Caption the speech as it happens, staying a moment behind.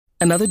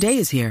Another day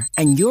is here,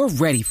 and you're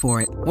ready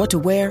for it. What to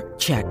wear?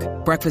 Check.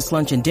 Breakfast,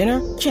 lunch, and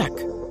dinner? Check.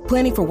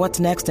 Planning for what's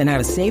next and how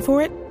to save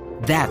for it?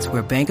 That's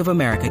where Bank of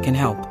America can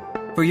help.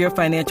 For your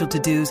financial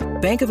to-dos,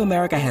 Bank of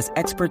America has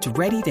experts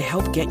ready to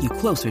help get you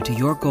closer to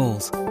your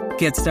goals.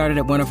 Get started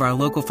at one of our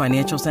local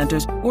financial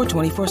centers or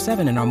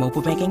 24/7 in our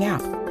mobile banking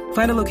app.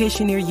 Find a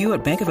location near you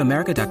at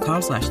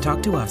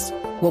bankofamerica.com/talktous.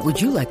 What would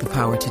you like the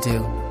power to do?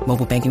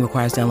 Mobile banking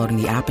requires downloading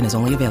the app and is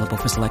only available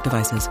for select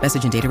devices.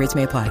 Message and data rates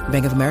may apply.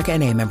 Bank of America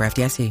N.A., member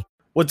FDIC.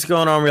 What's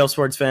going on, Real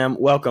Sports fam?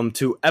 Welcome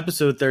to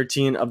episode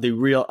 13 of the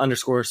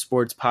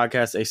Real_Sports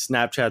podcast, a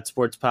Snapchat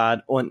sports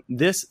pod. On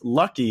this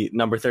lucky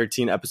number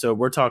 13 episode,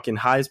 we're talking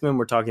Heisman,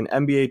 we're talking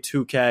NBA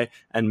 2K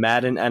and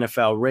Madden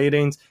NFL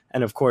ratings,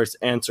 and of course,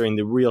 answering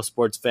the Real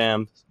Sports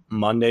fam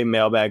Monday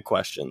mailbag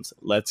questions.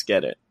 Let's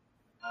get it.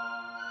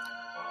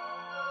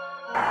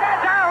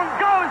 Down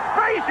goes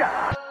Frazier!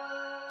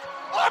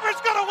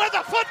 Auburn's gonna win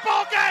the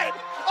football game!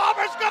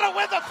 Auburn's gonna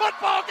win the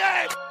football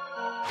game!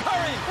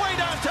 Curry, way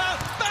downtown,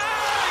 bang!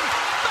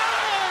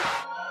 Bang!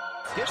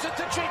 Gives it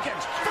to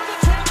Jenkins for the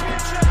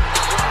championship!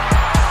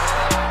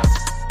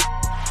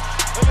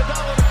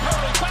 Iguodala to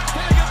Curry, back to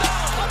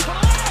Iguodala, up to the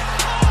line!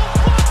 Oh,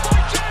 blocked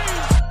by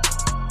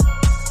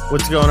James!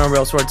 What's going on,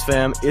 Real Sports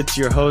fam? It's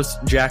your host,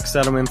 Jack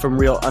Settleman from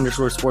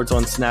Real_Sports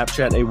on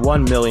Snapchat, a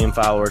 1 million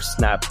follower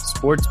Snap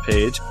Sports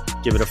page.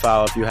 Give it a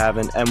follow if you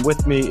haven't. And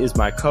with me is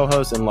my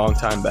co-host and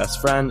longtime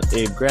best friend,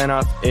 Abe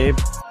Granoff. Abe,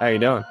 how you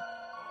doing?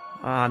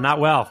 Not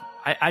well.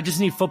 I just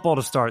need football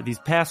to start. These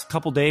past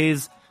couple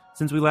days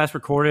since we last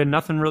recorded,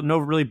 no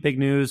really big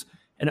news.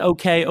 An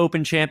okay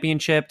Open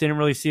Championship. Didn't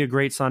really see a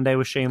great Sunday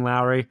with Shane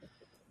Lowry.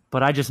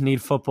 But I just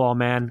need football,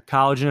 man.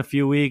 College in a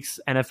few weeks,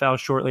 NFL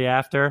shortly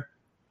after.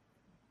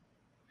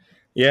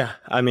 Yeah,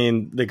 I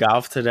mean, the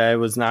golf today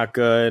was not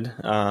good.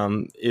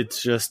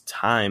 It's just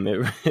time.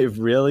 It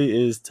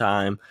really is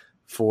time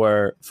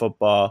for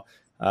football.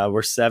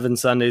 We're 7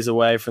 Sundays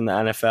away from the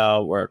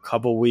NFL. We're a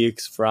couple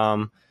weeks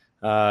from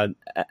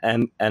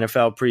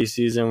NFL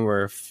preseason.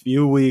 We're a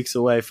few weeks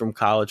away from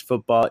college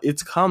football.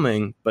 It's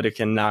coming, but it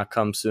cannot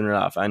come soon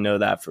enough. I know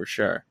that for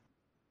sure.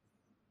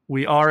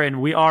 We are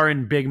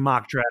in big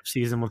mock draft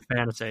season with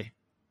fantasy.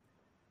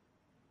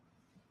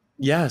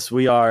 Yes,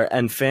 we are.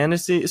 And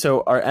fantasy.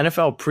 So our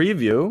NFL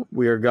preview,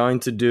 we are going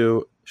to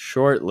do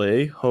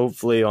shortly,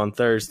 hopefully on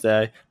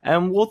Thursday,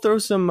 and we'll throw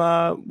some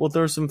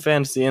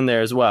fantasy in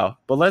there as well.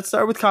 But let's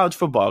start with college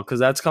football because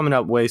that's coming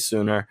up way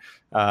sooner.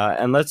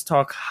 And let's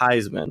talk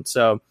Heisman.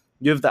 So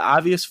you have the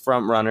obvious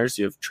front runners.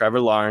 You have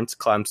Trevor Lawrence,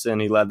 Clemson.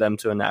 He led them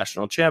to a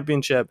national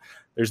championship.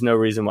 There's no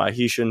reason why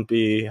he shouldn't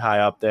be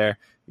high up there.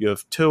 You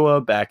have Tua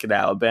back at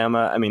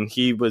Alabama. I mean,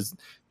 he was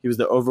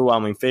the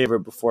overwhelming favorite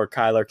before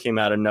Kyler came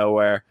out of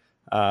nowhere.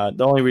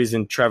 The only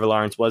reason Trevor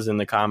Lawrence was in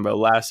the combo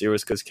last year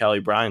was because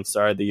Kelly Bryant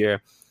started the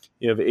year.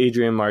 You have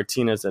Adrian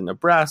Martinez at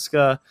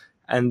Nebraska,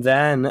 and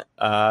then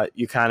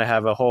you kind of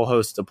have a whole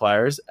host of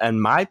players. And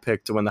my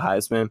pick to win the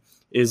Heisman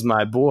is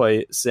my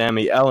boy,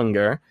 Sammy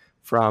Ehlinger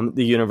from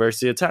the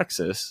University of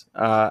Texas.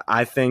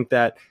 I think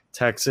that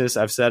Texas,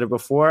 I've said it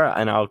before,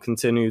 and I'll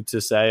continue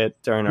to say it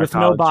during our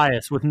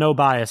college. With no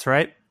bias,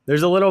 right?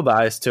 There's a little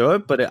bias to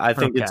it, but I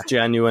think it's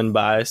genuine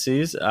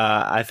biases.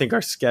 I think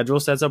our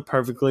schedule sets up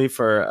perfectly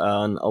for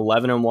an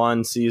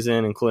 11-1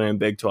 season, including a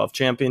Big 12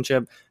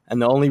 championship.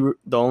 And the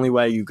only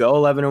way you go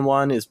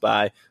 11-1 is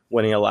by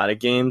winning a lot of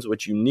games,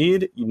 which you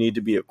need. You need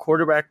to be a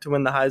quarterback to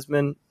win the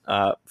Heisman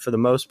for the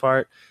most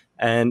part,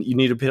 and you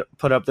need to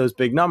put up those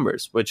big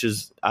numbers, which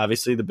is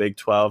obviously the Big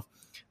 12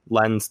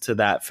 lends to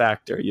that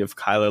factor. You have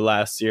Kyler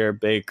last year,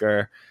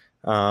 Baker.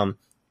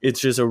 It's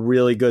just a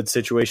really good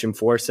situation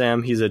for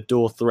Sam. He's a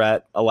dual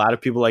threat. A lot of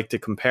people like to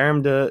compare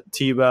him to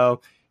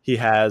Tebow. He'll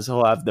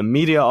have the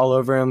media all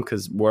over him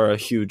because we're a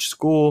huge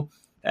school,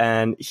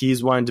 and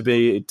he's wanted to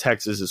be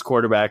Texas's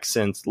quarterback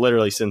since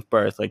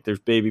birth. Like, there's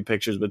baby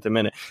pictures with him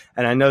in it.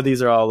 And I know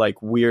these are all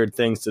like weird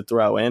things to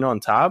throw in on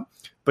top,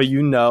 but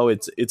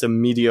it's a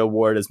media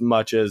award as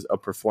much as a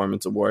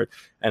performance award.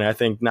 And I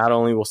think not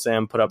only will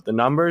Sam put up the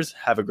numbers,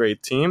 have a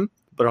great team,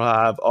 but he'll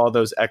have all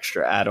those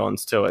extra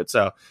add-ons to it.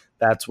 So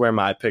that's where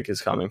my pick is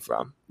coming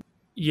from.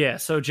 Yeah,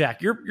 so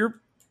Jack,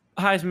 your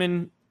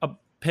Heisman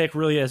pick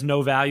really has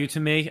no value to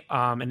me,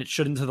 and it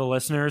shouldn't to the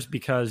listeners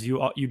because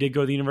you did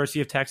go to the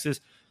University of Texas.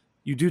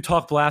 You do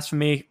talk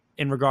blasphemy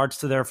in regards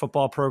to their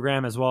football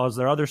program as well as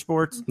their other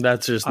sports.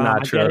 That's just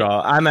not true at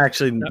all. I'm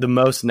actually the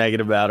most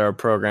negative about our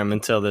program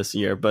until this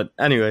year. But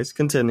anyways,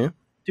 continue.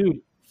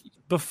 Dude,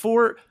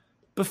 before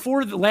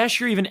the last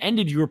year even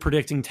ended, you were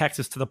predicting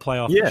Texas to the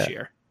playoff this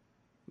year.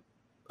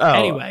 Oh,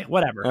 anyway,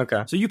 whatever.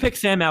 Okay. So you pick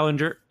Sam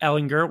Ehlinger.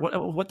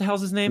 What the hell's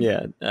his name?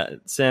 Yeah,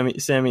 Sammy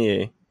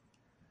E.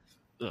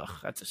 Ugh,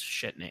 that's a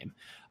shit name.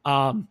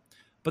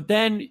 But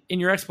then in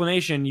your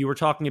explanation, you were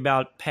talking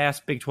about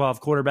past Big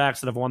 12 quarterbacks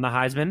that have won the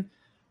Heisman.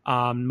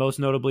 Most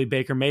notably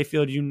Baker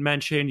Mayfield. You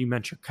mentioned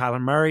Kyler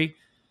Murray.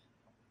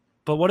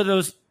 But what do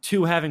those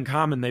two have in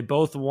common? They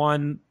both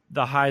won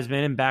the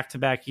Heisman in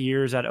back-to-back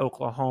years at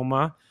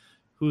Oklahoma.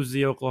 Who's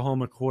the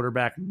Oklahoma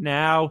quarterback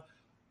now?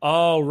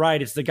 Oh,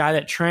 right. It's the guy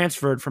that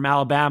transferred from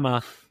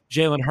Alabama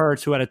Jalen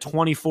Hurts, who had a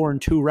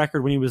 24-2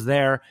 record when he was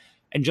there,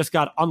 and just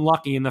got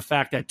unlucky in the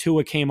fact that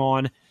Tua came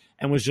on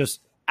and was just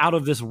out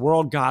of this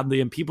world godly,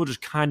 and people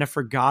just kind of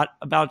forgot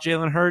about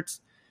Jalen Hurts.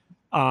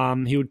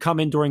 He would come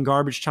in during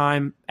garbage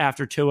time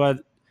after Tua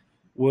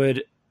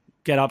would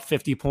get up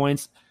 50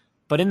 points.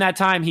 But in that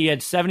time, he had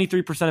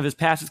 73% of his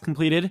passes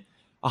completed,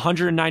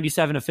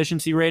 197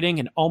 efficiency rating,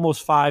 and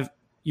almost 5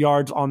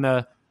 yards on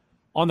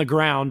the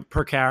ground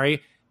per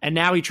carry. And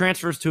now he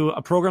transfers to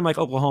a program like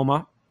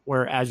Oklahoma,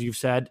 where, as you've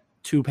said,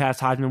 2 past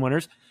Heisman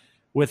winners,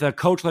 with a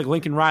coach like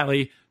Lincoln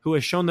Riley, who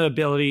has shown the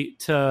ability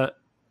to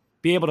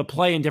be able to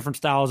play in different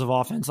styles of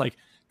offense. Like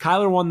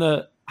Kyler won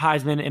the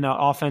Heisman in an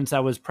offense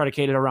that was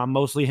predicated around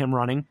mostly him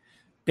running.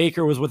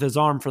 Baker was with his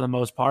arm for the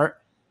most part.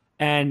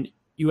 And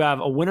you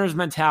have a winner's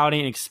mentality,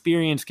 an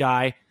experienced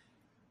guy.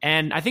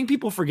 And I think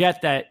people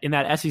forget that in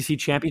that SEC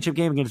championship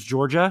game against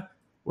Georgia,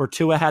 where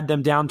Tua had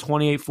them down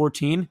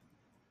 28-14.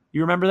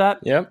 You remember that?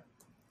 Yep.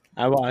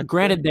 I watched.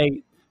 Granted,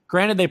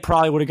 they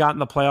probably would have gotten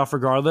the playoff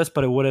regardless,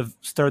 but it would have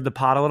stirred the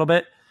pot a little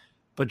bit.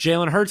 But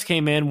Jalen Hurts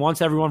came in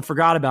once everyone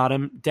forgot about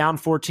him, down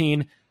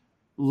 14,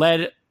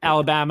 led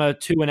Alabama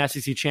to an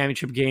SEC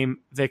championship game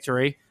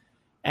victory.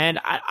 And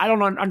I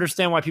don't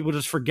understand why people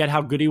just forget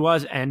how good he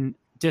was and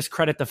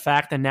discredit the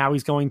fact that now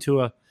he's going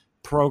to a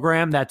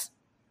program that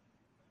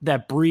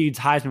breeds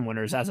Heisman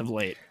winners as of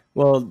late.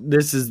 Well,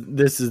 this is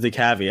the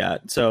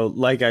caveat. So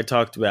like I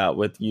talked about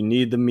with, you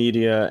need the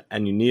media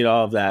and you need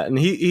all of that. And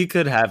he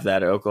could have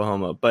that at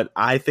Oklahoma, but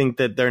I think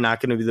that they're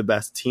not going to be the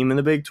best team in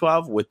the Big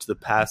 12, which the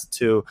past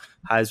 2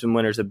 Heisman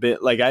winners a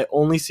bit. Like, I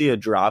only see a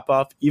drop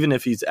off, even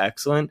if he's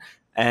excellent.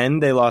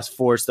 And they lost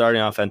 4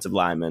 starting offensive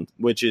linemen,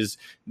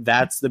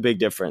 that's the big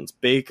difference.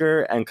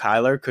 Baker and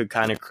Kyler could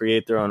kind of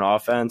create their own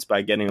offense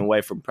by getting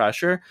away from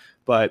pressure,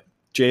 but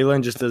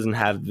Jalen just doesn't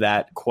have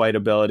that quite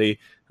ability.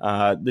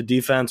 The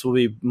defense will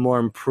be more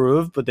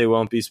improved, but they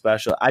won't be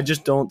special. I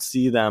just don't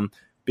see them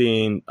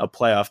being a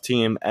playoff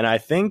team. And I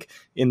think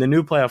in the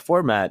new playoff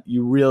format,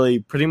 you really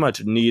pretty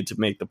much need to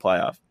make the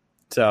playoff.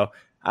 So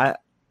Did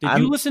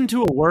you listen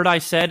to a word I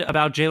said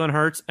about Jalen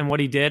Hurts and what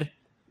he did?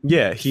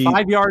 Yeah.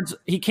 5 yards.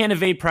 He can't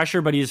evade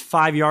pressure, but he's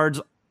 5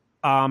 yards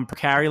per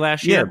carry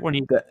last year.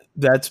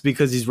 That's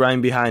because he's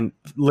running behind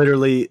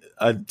literally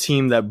a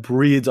team that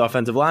breeds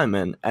offensive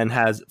linemen and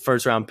has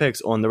first-round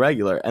picks on the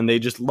regular. And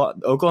they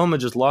Oklahoma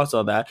just lost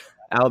all that.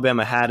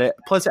 Alabama had it.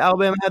 Plus,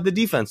 Alabama had the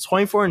defense.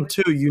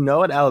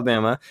 24-2, at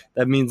Alabama,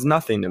 that means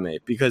nothing to me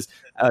because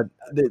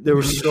there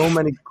were so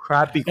many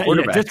crappy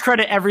quarterbacks. Yeah,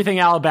 discredit everything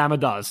Alabama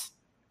does.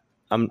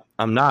 I'm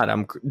not.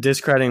 I'm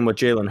discrediting what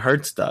Jalen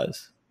Hurts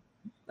does.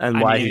 And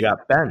why he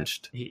got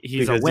benched.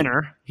 He's a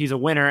winner. He's a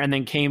winner, and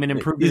then came and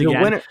improved it again.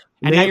 Winner.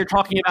 And now you're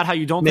talking about how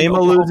you don't think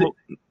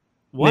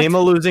Name a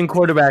losing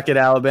quarterback at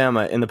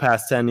Alabama in the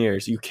past 10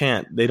 years. You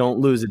can't. They don't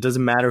lose. It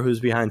doesn't matter who's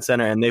behind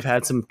center, and they've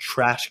had some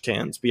trash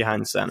cans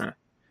behind center.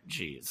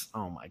 Jeez.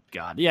 Oh, my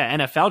God. Yeah,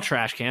 NFL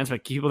trash cans,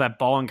 but people that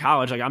ball in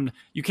college,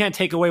 you can't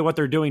take away what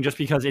they're doing just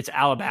because it's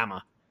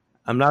Alabama.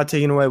 I'm not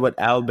taking away what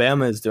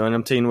Alabama is doing.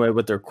 I'm taking away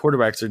what their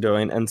quarterbacks are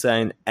doing and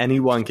saying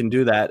anyone can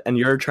do that. And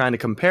you're trying to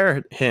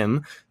compare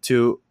him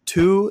to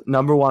 2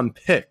 number 1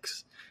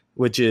 picks,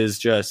 which is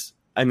just,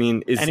 is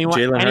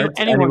Jalen Hurts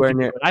anywhere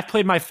near? I've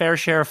played my fair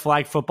share of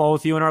flag football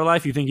with you in our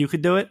life. You think you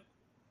could do it?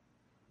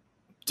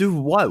 Do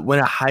what? Win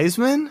a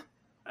Heisman?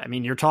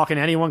 You're talking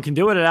anyone can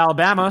do it at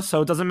Alabama,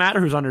 so it doesn't matter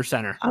who's under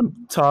center.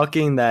 I'm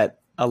talking that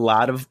a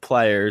lot of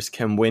players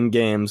can win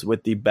games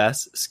with the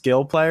best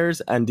skill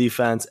players and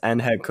defense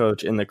and head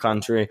coach in the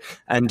country,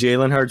 and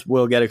Jalen Hurts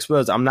will get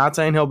exposed. I'm not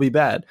saying he'll be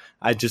bad.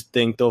 I just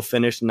think they'll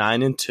finish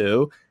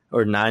 9-2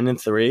 or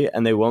 9-3,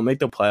 and they won't make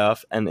the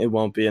playoff, and it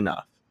won't be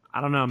enough. I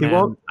don't know, man. He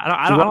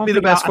won't be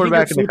the best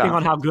quarterback in the country.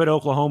 On how good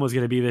Oklahoma is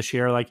going to be this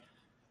year,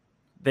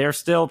 they're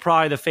still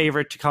probably the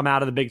favorite to come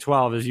out of the Big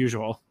 12 as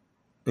usual.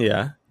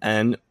 Yeah,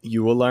 and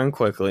you will learn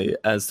quickly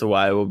as to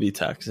why it will be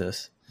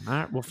Texas. All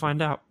right, we'll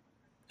find out.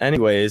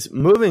 Anyways,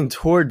 moving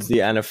towards the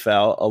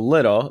NFL a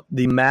little,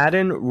 the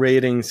Madden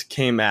ratings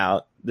came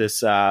out this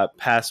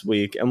past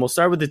week, and we'll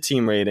start with the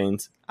team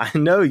ratings. I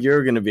know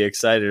you're going to be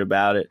excited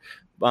about it,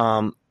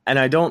 and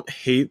I don't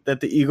hate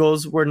that the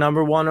Eagles were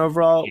number 1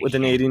 overall with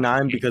an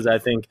 89 because I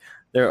think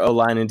their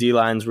O-line and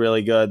D-line is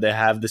really good. They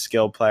have the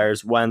skill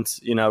players. Wentz,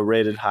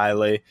 rated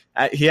highly.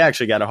 He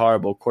actually got a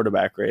horrible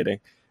quarterback rating.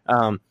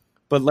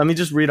 But let me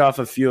just read off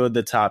a few of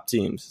the top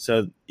teams.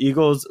 So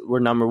Eagles were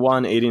number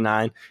 1,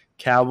 89.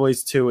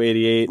 Cowboys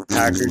 288,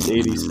 Packers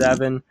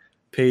 87,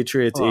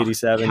 Patriots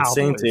 87, Cowboys.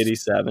 Saints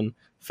 87,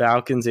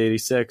 Falcons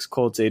 86,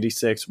 Colts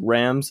 86,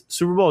 Rams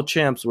Super Bowl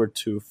champs were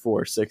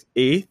 2-4-6,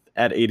 8th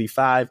at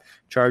 85,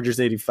 Chargers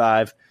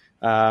 85.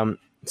 Some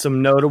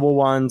notable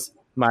ones.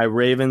 My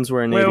Ravens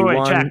were in 81.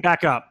 Wait, Jack,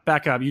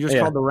 back up. You just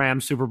called the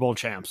Rams Super Bowl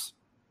champs.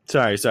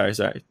 Sorry.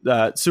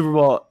 Super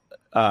Bowl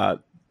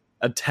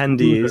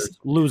attendees.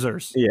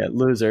 Losers. Yeah,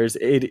 losers.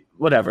 80,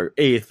 whatever,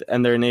 8th,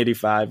 and they're in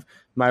 85.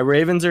 My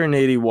Ravens are in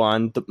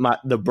 81.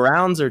 The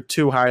Browns are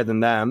 2 higher than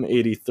them,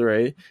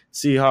 83.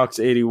 Seahawks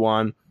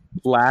 81.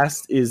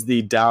 Last is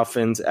the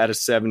Dolphins at a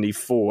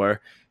 74.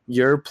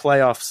 your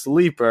playoff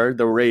sleeper,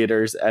 the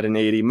Raiders, at an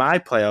 80. My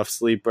playoff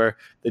sleeper,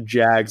 the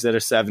Jags, at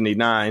a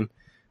 79.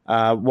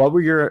 What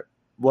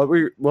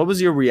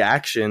was your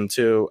reaction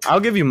to? I'll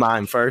give you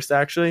mine first.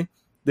 Actually,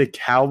 the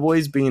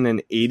Cowboys being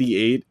an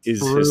 88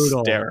 is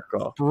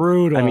hysterical.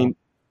 Brutal. I mean,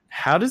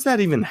 how does that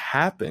even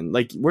happen?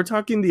 Like, we're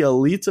talking the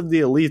elites of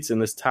the elites in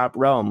this top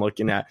row I'm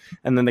looking at,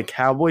 and then the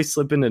Cowboys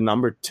slip into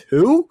number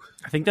 2?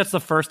 I think that's the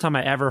first time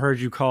I ever heard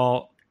you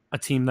call a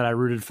team that I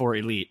rooted for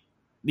elite.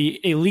 The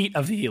elite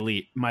of the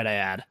elite, might I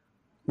add.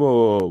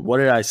 Whoa, what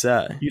did I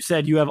say? You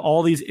said you have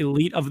all these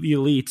elite of the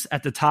elites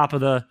at the top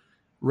of the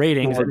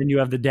ratings, and then you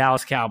have the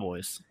Dallas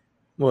Cowboys.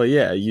 Well,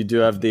 yeah, you do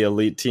have the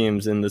elite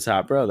teams in the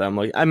top row. That I'm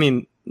like, I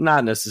mean,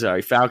 not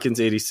necessarily. Falcons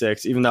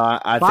 86, even though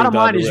I think bottom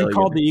line is really you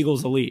called the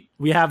Eagles elite.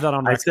 We have that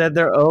on record. I said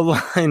their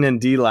O-line and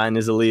D-line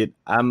is elite.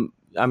 I'm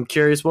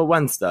curious what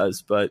Wentz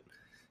does, but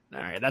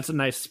all right, that's a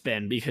nice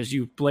spin because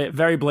you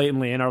very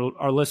blatantly, and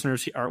our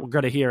listeners are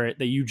going to hear it,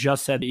 that you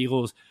just said the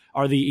Eagles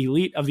are the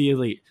elite of the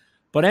elite.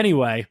 But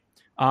anyway,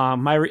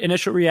 my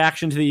initial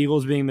reaction to the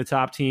Eagles being the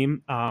top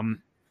team,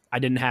 I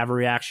didn't have a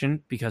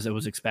reaction because it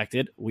was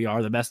expected. We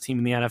are the best team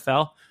in the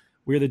NFL.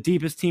 We're the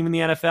deepest team in the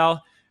NFL.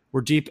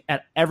 We're deep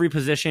at every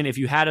position. If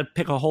you had to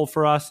pick a hole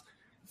for us,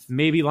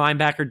 maybe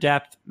linebacker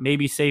depth,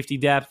 maybe safety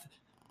depth,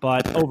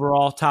 but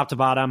overall, top to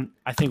bottom,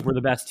 I think we're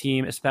the best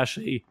team,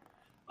 especially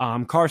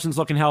Carson's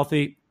looking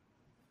healthy,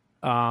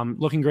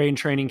 looking great in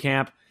training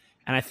camp,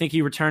 and I think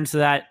he returns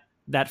to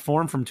that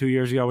form from 2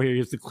 years ago where he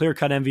was the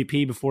clear-cut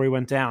MVP before he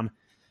went down.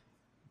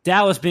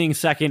 Dallas being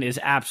second is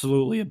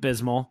absolutely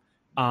abysmal.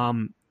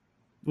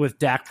 With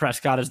Dak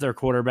Prescott as their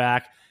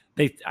quarterback,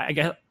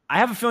 I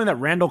have a feeling that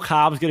Randall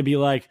Cobb's going to be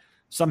like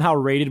somehow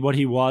rated what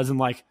he was in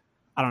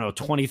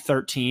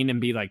 2013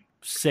 and be like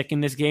sick in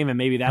this game, and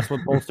maybe that's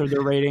what bolstered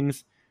their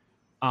ratings.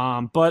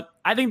 But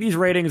I think these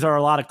ratings are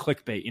a lot of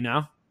clickbait,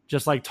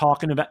 just like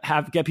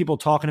get people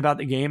talking about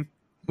the game.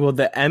 Well,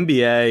 the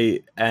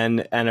NBA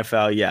and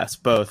NFL, yes,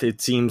 both. It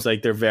seems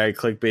like they're very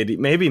clickbaity.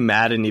 Maybe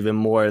Madden even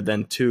more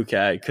than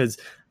 2K, because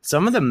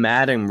some of the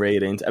Madden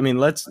ratings. I mean,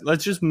 let's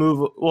just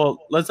move. Well,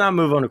 let's not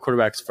move on to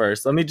quarterbacks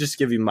first. Let me just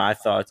give you my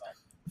thoughts.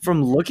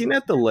 From looking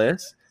at the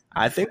list,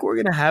 I think we're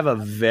going to have a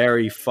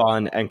very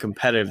fun and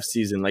competitive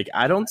season. Like,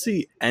 I don't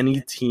see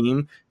any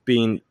team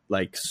being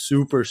like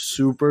super,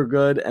 super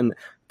good. And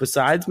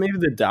besides maybe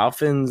the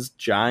Dolphins,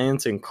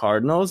 Giants, and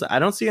Cardinals, I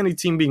don't see any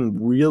team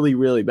being really,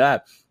 really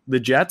bad. The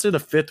Jets are the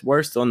 5th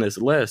worst on this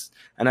list,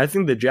 and I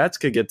think the Jets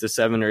could get to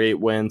 7 or 8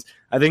 wins.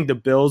 I think the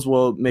Bills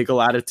will make a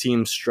lot of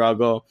teams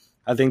struggle.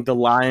 I think the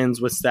Lions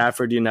with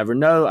Stafford, you never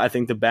know. I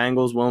think the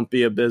Bengals won't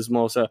be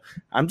abysmal. So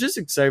I'm just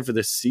excited for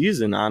this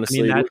season,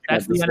 honestly. I mean,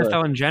 that's the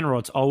NFL in general.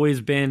 It's always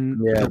been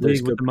the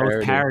league with the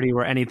most parity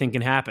where anything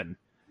can happen.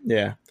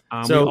 Yeah.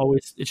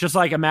 It's just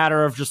like a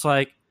matter of just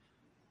like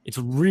it's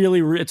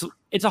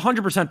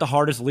 100% the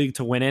hardest league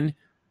to win in.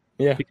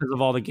 Yeah. Because of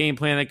all the game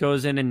plan that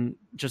goes in and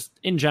just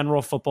in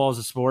general, football is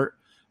a sport.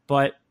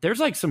 But there's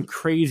like some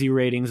crazy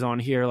ratings on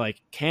here.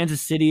 Like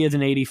Kansas City is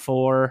an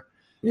 84.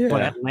 Yeah.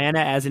 But Atlanta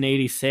as an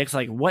 86,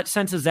 like what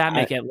sense does that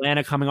make?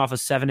 Atlanta coming off a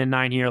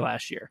 7-9 year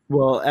last year.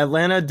 Well,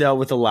 Atlanta dealt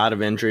with a lot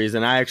of injuries,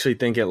 and I actually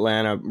think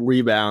Atlanta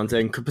rebounds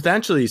and could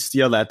potentially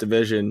steal that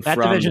division. That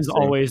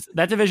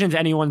division's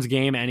anyone's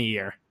game any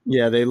year.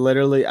 Yeah, they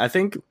literally.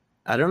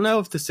 I don't know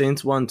if the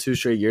Saints won 2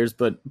 straight years,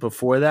 but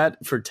before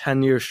that, for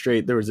 10 years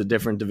straight, there was a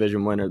different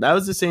division winner. That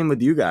was the same with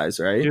you guys,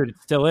 right? Dude, it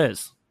still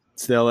is.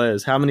 Still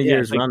is. How many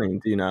years running?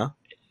 Do you know?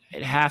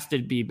 It has to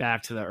be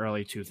back to the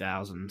early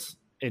 2000s.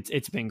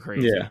 It's been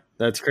crazy. Yeah,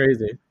 that's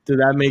crazy. Did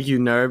that make you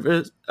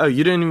nervous? Oh,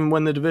 you didn't even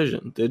win the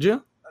division, did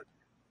you?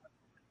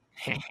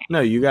 No,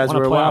 you guys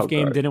were a playoff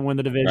game, didn't win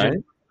the division.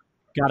 Right?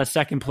 Got a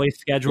second place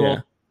schedule. Yeah.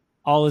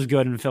 All is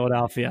good in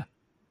Philadelphia.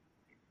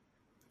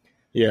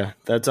 Yeah,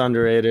 that's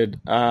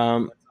underrated.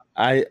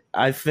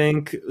 I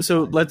think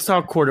so. Let's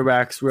talk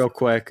quarterbacks real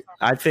quick.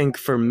 I think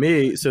for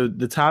me, so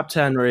the top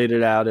 10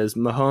 rated out is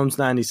Mahomes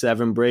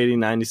 97, Brady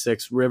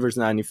 96, Rivers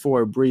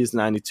 94, Breeze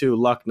 92,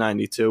 Luck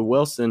 92,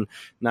 Wilson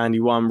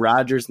 91,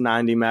 Rodgers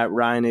 90, Matt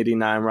Ryan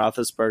 89,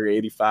 Roethlisberger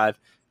 85,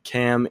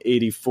 Cam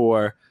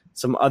 84.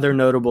 Some other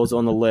notables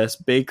on the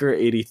list: Baker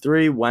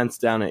 83, Wentz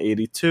down at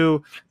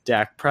 82,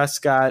 Dak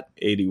Prescott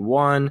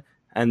 81,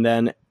 and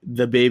then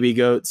the baby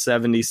goat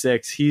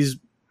 76. He's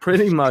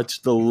pretty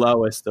much the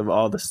lowest of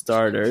all the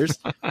starters.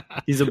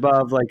 He's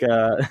above like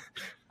a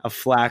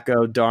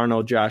Flacco,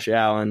 Darnold, Josh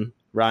Allen,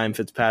 Ryan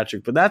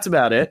Fitzpatrick, but that's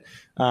about it.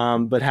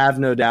 But have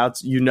no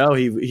doubts,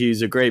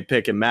 he's a great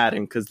pick in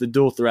Madden because the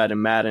dual threat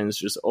in Madden is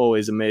just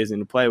always amazing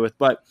to play with.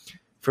 But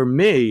for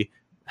me,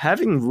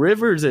 having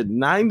Rivers at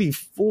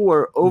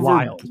 94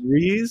 over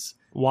Breeze,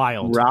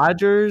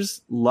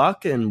 Rodgers,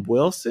 Luck, and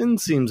Wilson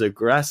seems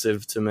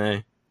aggressive to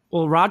me.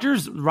 Well,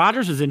 Rodgers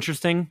is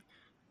interesting.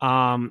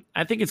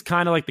 I think it's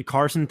kind of like the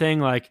Carson thing.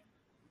 Like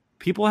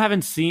people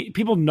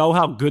know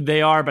how good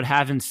they are, but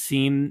haven't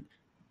seen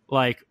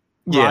like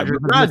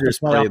Rodgers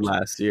played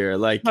last year.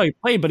 Like no, he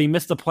played, but he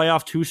missed the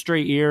playoff 2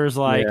 straight years.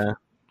 Like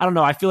I don't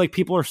know. I feel like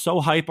people are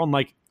so hype on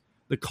like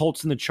the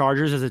Colts and the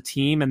Chargers as a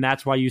team, and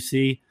that's why you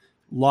see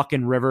Luck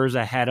and Rivers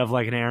ahead of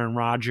like an Aaron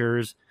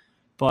Rodgers.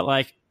 But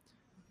like,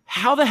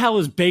 how the hell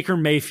is Baker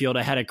Mayfield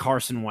ahead of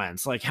Carson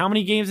Wentz? Like, how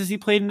many games has he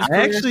played in his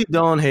career? I actually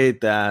don't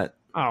hate that.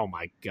 Oh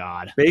my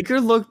God. Baker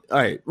looked all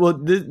right. Well,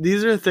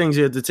 these are things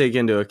you have to take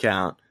into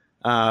account.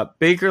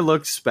 Baker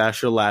looked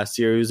special last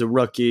year. He was a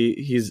rookie.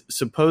 He's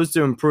supposed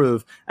to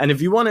improve. And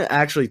if you want to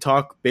actually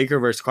talk Baker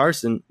versus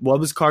Carson, what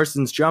was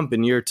Carson's jump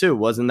in year 2?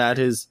 Wasn't that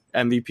his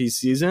MVP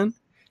season?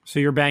 So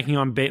you're banking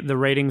on the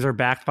ratings are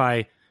backed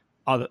by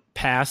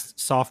past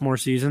sophomore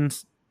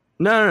seasons?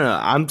 No.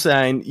 I'm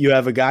saying you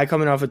have a guy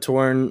coming off a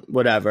torn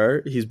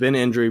whatever. He's been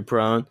injury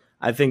prone.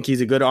 I think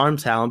he's a good arm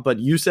talent, but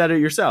you said it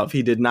yourself.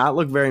 He did not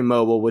look very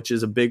mobile, which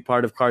is a big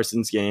part of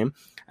Carson's game.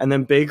 And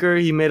then Baker,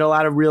 he made a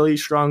lot of really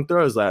strong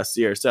throws last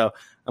year. So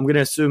I'm going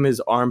to assume his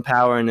arm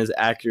power and his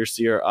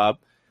accuracy are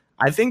up.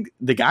 I think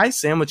the guy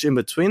sandwiched in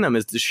between them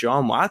is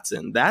Deshaun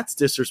Watson. That's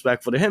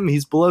disrespectful to him.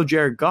 He's below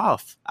Jared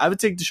Goff. I would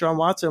take Deshaun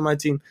Watson on my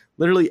team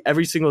literally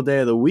every single day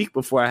of the week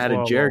before I had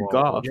a Jared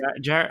Goff.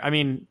 I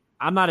mean,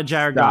 I'm not a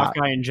Jared Goff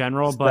guy in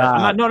general,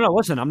 but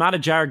listen, I'm not a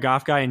Jared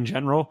Goff guy in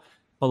general,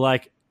 but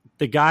like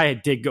the guy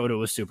did go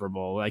to a Super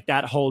Bowl. Like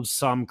that holds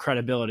some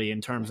credibility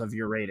in terms of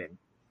your rating.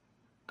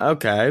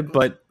 Okay,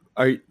 but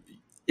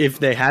if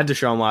they had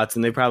Deshaun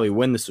Watson, they probably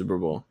win the Super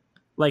Bowl.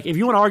 Like, if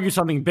you want to argue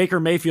something, Baker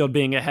Mayfield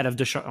being ahead of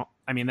Deshaun,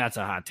 I mean, that's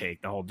a hot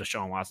take, the whole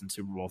Deshaun Watson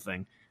Super Bowl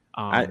thing.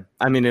 I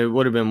mean, it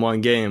would have been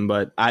one game,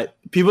 but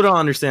people don't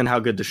understand how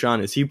good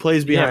Deshaun is. He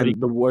plays behind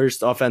the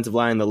worst offensive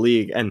line in the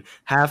league, and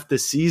half the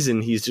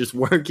season he's just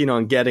working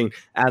on getting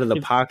out of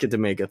the pocket to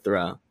make a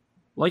throw.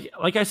 Like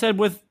I said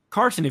with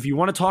Carson, if you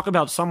want to talk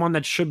about someone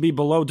that should be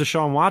below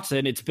Deshaun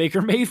Watson, it's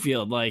Baker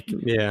Mayfield. Like,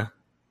 yeah,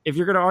 if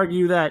you're going to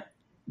argue that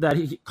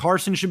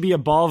Carson should be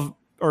above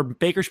or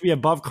Baker should be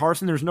above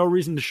Carson, there's no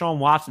reason Deshaun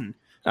Watson.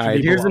 All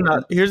right,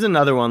 here's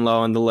another one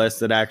low on the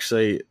list that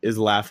actually is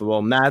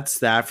laughable. Matt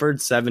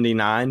Stafford,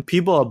 79.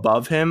 People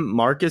above him,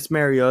 Marcus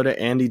Mariota,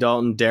 Andy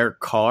Dalton, Derek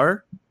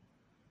Carr.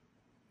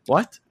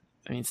 What?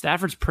 I mean,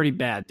 Stafford's pretty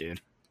bad,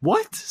 dude.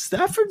 What?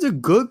 Stafford's a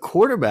good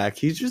quarterback.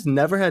 He's just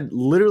never had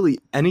literally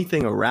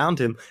anything around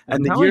him.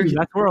 And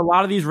that's where a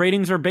lot of these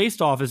ratings are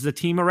based off, is the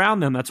team around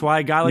them. That's why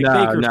a guy like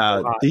Baker.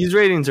 No, these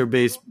ratings are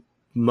based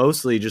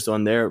mostly just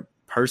on their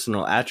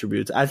personal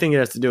attributes. I think it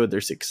has to do with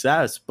their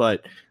success,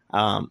 but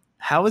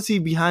how is he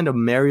behind a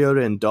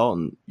Mariota and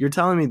Dalton? You're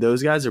telling me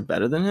those guys are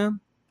better than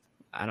him?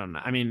 I don't know.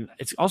 I mean,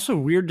 it's also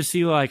weird to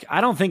see, like,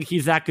 I don't think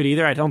he's that good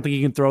either. I don't think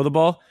he can throw the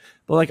ball.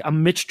 But, like, a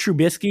Mitch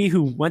Trubisky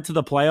who went to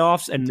the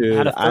playoffs and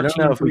had a 13-3 I don't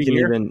know if we can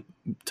year. even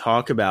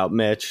talk about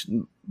Mitch.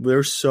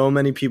 There's so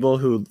many people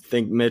who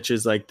think Mitch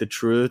is, like, the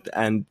truth,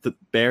 and the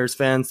Bears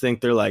fans think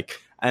they're, like,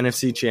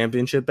 NFC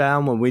Championship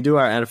bound. When we do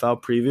our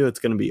NFL preview, it's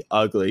going to be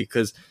ugly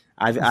because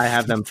I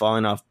have them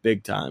falling off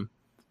big time.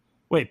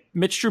 Wait,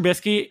 Mitch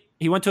Trubisky,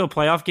 he went to a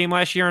playoff game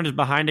last year and is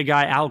behind a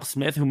guy, Alex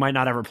Smith, who might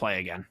not ever play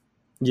again.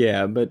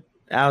 Yeah, but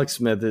Alex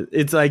Smith,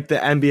 it's like the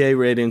NBA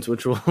ratings,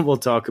 which we'll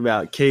talk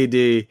about.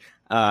 KD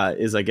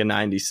is like a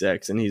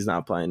 96, and he's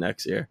not playing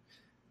next year.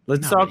 He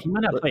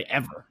might not play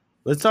ever.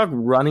 Let's talk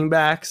running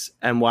backs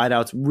and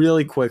wideouts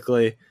really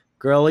quickly.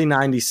 Gurley,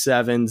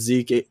 97,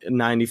 Zeke,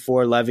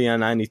 94, Le'Veon,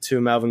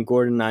 92, Melvin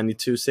Gordon,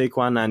 92,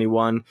 Saquon,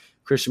 91,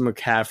 Christian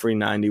McCaffrey,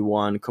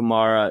 91,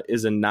 Kamara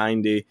is a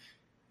 90.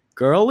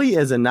 Gurley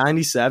is a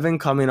 97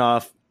 coming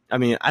off. I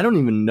mean, I don't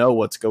even know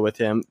what to go with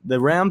him. The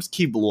Rams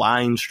keep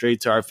lying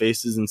straight to our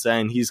faces and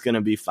saying he's going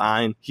to be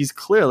fine. He's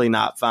clearly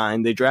not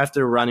fine. They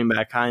drafted a running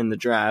back high in the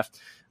draft.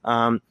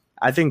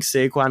 I think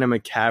Saquon and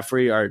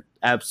McCaffrey are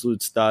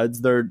absolute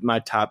studs. They're my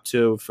top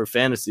 2 for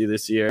fantasy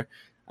this year.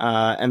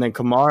 And then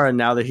Kamara,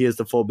 now that he has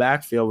the full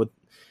backfield with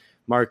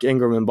Mark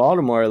Ingram in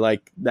Baltimore,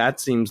 like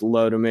that seems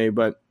low to me.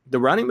 But the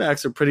running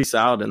backs are pretty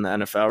solid in the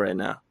NFL right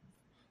now.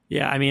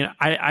 Yeah, I mean,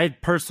 I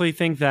personally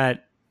think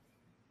that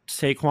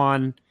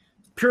Saquon,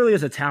 purely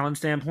as a talent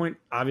standpoint,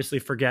 obviously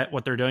forget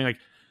what they're doing. Like,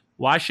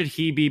 why should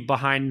he be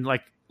behind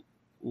like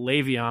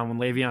Le'Veon when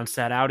Le'Veon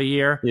sat out a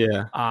year?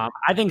 Yeah,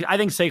 I think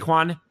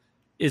Saquon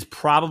is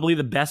probably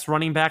the best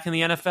running back in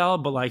the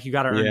NFL, but like you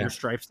got to earn your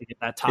stripes to get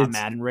that top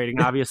Madden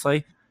rating,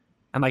 obviously.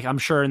 And like I'm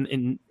sure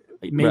in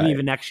maybe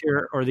even next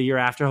year or the year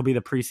after, he'll be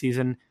the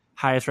preseason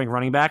highest ranked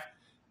running back.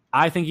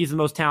 I think he's the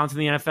most talented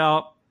in the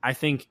NFL. I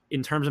think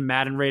in terms of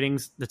Madden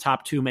ratings, the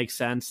top 2 makes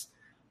sense.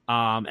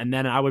 And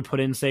then I would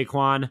put in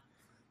Saquon.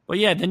 But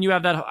yeah, then you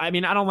have that. I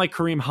mean, I don't like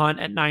Kareem Hunt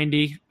at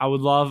 90. I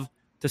would love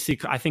to see.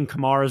 I think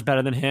Kamara is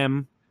better than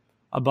him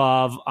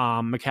above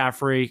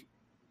McCaffrey.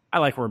 I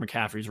like where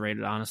McCaffrey's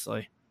rated,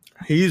 honestly.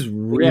 He's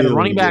really the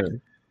running back.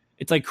 good.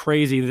 It's like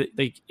crazy.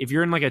 Like if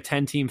you're in like a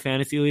 10-team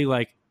fantasy league,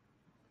 like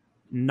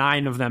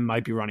 9 of them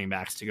might be running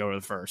backs to go to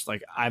the first.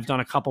 Like I've done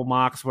a couple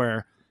mocks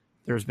where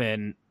there's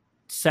been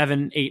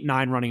 7, 8,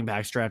 9 running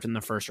backs drafted in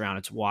the first round.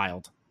 It's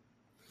wild.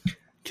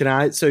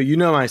 So you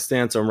know my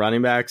stance on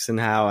running backs and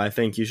how I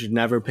think you should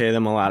never pay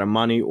them a lot of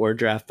money or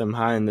draft them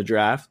high in the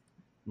draft.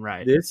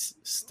 Right. This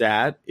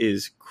stat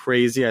is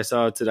crazy. I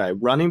saw it today.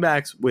 Running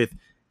backs with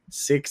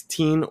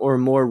 16 or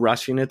more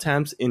rushing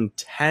attempts in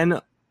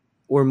 10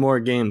 or more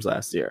games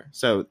last year.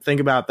 So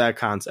think about that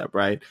concept,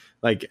 right?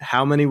 Like,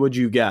 how many would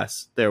you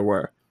guess there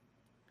were?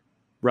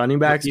 Running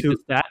backs Repeat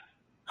the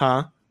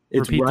stat.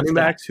 It's Repeat running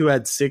backs who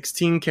had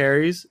 16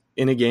 carries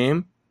in a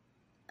game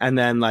and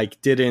then like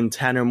did in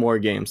 10 or more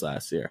games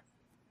last year.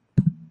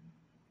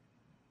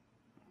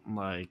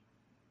 Like,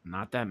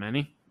 not that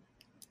many.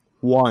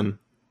 One.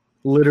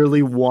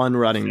 Literally one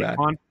running back.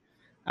 One?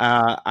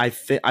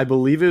 I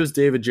believe it was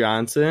David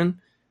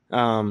Johnson.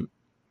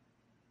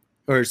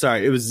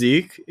 It was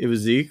Zeke. It was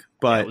Zeke,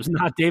 but it was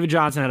not. David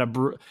Johnson had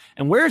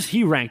and where is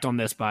he ranked on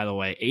this, by the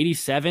way?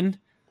 87?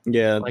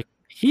 Yeah. Like,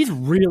 he's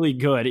really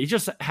good. He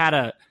just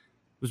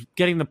was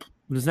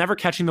never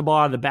catching the ball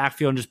out of the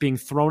backfield and just being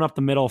thrown up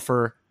the middle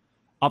for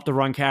up the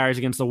run carries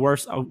against the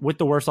worst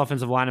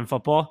offensive line in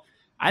football.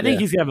 I think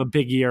he's going to have a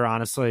big year,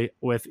 honestly,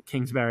 with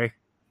Kingsbury.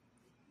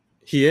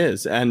 He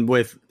is. And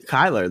with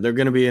Kyler, they're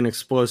going to be an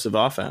explosive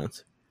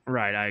offense.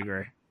 Right, I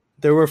agree.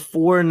 There were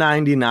 4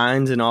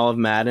 99s in all of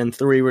Madden.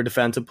 3 were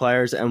defensive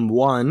players, and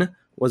 1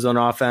 was on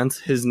offense.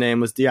 His name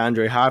was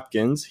DeAndre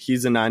Hopkins.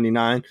 He's a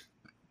 99.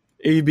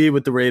 AB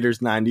with the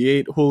Raiders,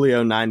 98.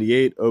 Julio,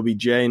 98.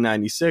 OBJ,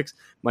 96.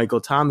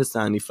 Michael Thomas,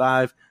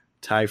 95.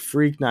 Ty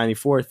Freak,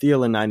 94.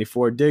 Thielen,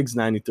 94. Diggs,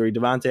 93.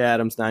 Devontae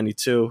Adams,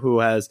 92, who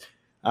has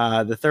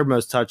the third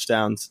most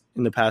touchdowns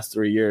in the past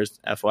 3 years,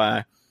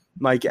 FYI.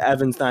 Mike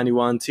Evans,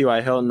 91.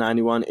 T.Y. Hilton,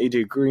 91.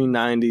 AJ Green,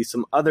 90.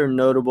 Some other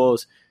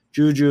notables.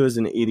 Juju is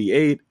an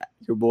 88.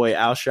 Your boy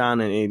Alshon,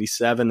 an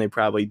 87. They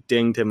probably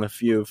dinged him a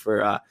few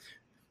for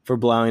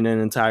blowing an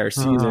entire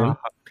season.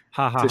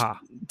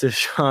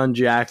 Deshaun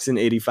Jackson,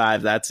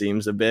 85. That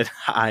seems a bit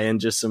high, and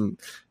just some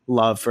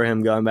love for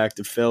him going back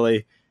to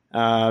Philly.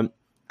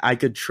 I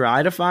could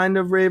try to find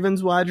a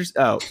Ravens wide receiver.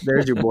 Oh,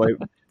 there's your boy.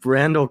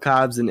 Randall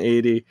Cobb's an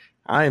 80.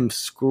 I am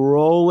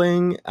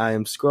scrolling.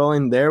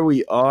 There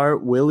we are.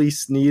 Willie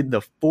Snead,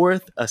 the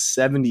fourth, a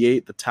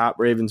 78, the top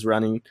Ravens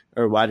running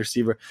or wide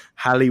receiver.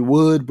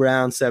 Hollywood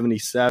Brown,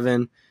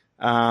 77.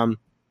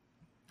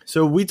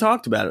 So we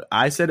talked about it.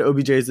 I said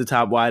OBJ is the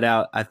top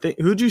wideout. I think,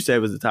 who'd you say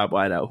was the top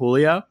wideout?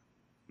 Julio?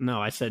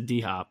 No, I said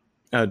D-Hop.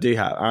 Oh,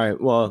 D-Hop. All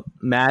right. Well,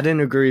 Madden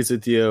agrees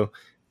with you.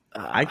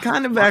 I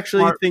kind of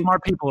actually think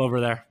smart people over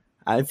there.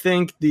 I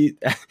think the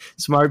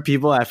smart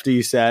people, after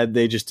you said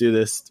they just do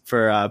this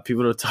for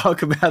people to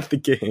talk about the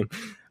game.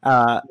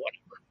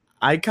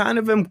 I kind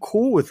of am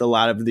cool with a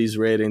lot of these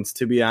ratings,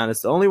 to be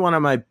honest. The only one I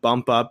might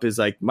bump up is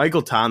like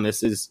Michael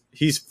Thomas.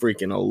 He's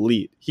freaking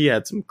elite. He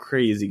had some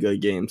crazy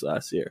good games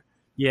last year.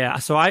 Yeah,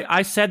 so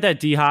I said that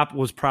D-Hop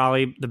was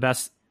probably the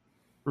best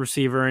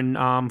receiver in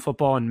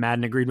football, and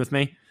Madden agreed with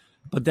me.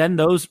 But then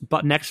those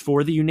next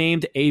 4 that you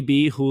named,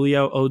 AB,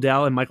 Julio,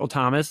 Odell, and Michael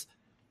Thomas,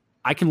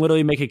 I can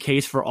literally make a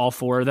case for all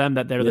 4 of them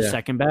that they're the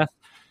second best.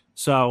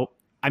 So,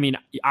 I mean,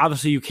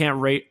 obviously you can't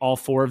rate all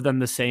 4 of them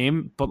the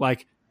same, but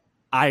like,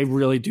 I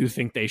really do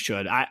think they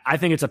should. I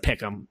think it's a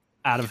pick 'em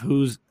out of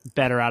who's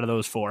better out of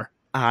those 4.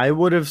 I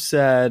would have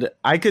said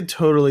I could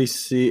totally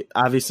see.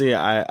 Obviously,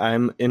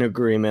 I'm in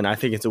agreement. I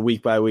think it's a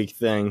week by week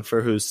thing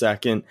for who's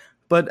second.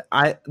 But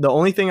the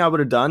only thing I would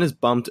have done is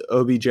bumped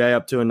OBJ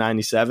up to a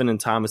 97 and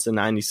Thomas a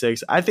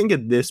 96. I think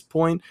at this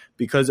point,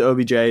 because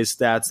OBJ's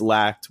stats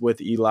lacked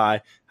with Eli,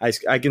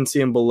 I can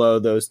see him below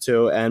those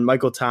 2. And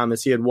Michael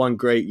Thomas, he had one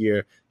great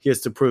year. He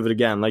has to prove it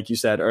again, like you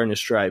said, earn his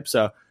stripe.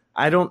 So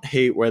I don't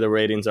hate where the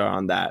ratings are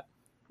on that.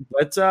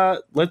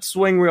 Let's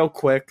swing real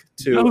quick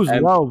to who's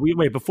low.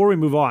 Wait, before we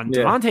move on,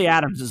 Devontae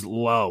Adams is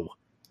low.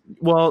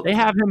 Well, they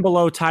have him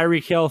below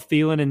Tyreek Hill,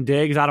 Thielen, and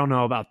Diggs. I don't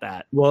know about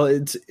that. Well,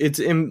 it's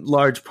in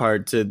large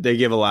part they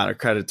give a lot of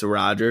credit to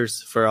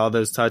Rodgers for all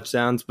those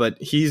touchdowns,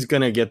 but he's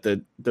gonna get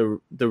the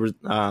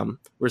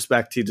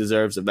respect he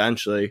deserves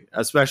eventually,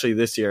 especially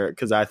this year,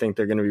 because I think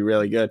they're gonna be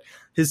really good.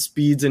 His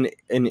speed's an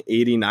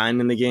 89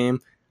 in the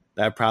game.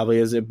 That probably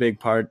is a big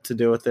part to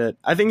do with it.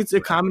 I think it's a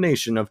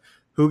combination of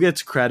who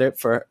gets credit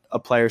for a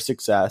player's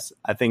success.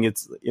 I think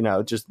it's,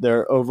 just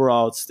their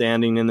overall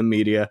standing in the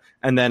media.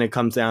 And then it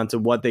comes down to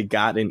what they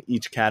got in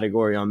each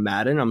category on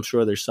Madden. I'm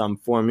sure there's some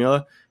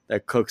formula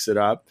that cooks it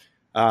up.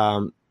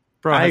 Bro,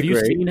 have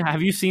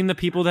you seen the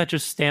people that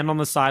just stand on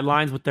the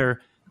sidelines with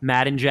their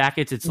Madden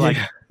jackets? It's like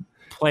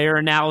player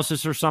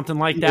analysis or something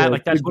like that. Yeah,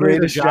 like that's the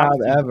greatest job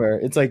ever.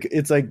 It's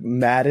like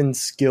Madden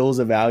skills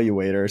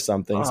evaluator or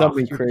something.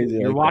 Something crazy.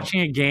 You're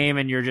watching a game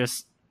and you're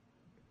just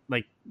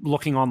like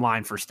looking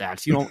online for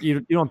stats.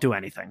 You don't do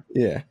anything.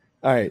 Yeah.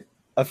 All right.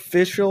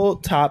 Official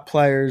top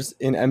players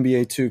in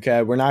NBA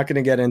 2K. We're not going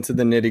to get into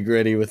the nitty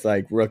gritty with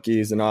like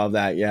rookies and all of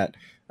that yet.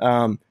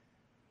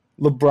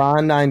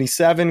 LeBron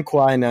 97,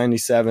 Kawhi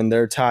 97.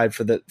 They're tied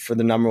for the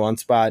number 1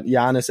 spot.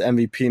 Giannis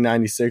MVP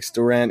 96.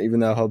 Durant, even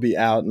though he'll be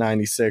out,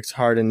 96.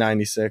 Harden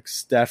 96.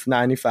 Steph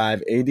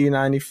 95. AD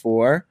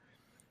 94.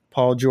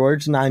 Paul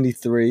George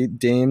 93.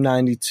 Dame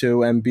 92.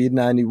 Embiid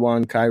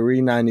 91.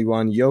 Kyrie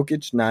 91.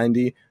 Jokic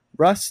 90.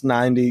 Russ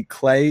 90.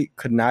 Clay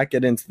could not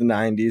get into the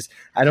 90s.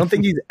 I don't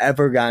think he's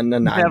ever gotten a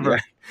 90. Never.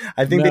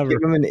 I think they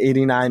give him an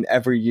 89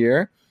 every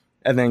year,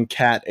 and then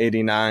Cat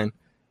 89.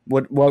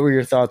 What were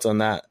your thoughts on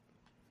that?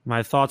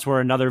 My thoughts were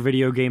another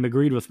video game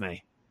agreed with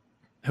me.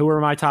 Who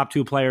are my top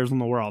 2 players in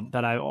the world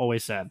that I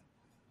always said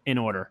in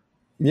order?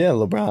 Yeah,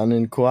 LeBron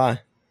and Kawhi.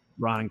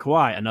 Ron and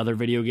Kawhi. Another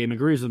video game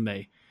agrees with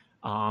me.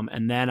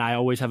 And then I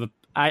always have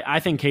I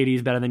think KD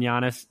is better than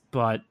Giannis,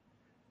 but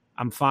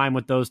I'm fine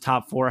with those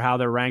top 4, how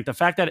they're ranked. The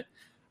fact that,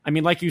 I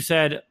mean, like you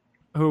said,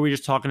 who were we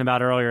just talking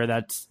about earlier?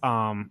 That's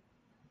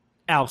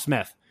Al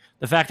Smith.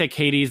 The fact that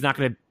KD is not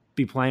going to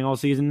be playing all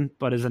season,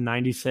 but is a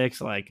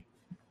 96, like,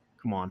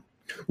 come on.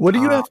 What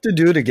do you have to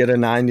do to get a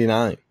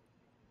 99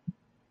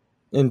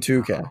 in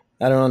 2K?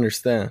 I don't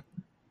understand.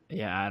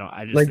 Yeah,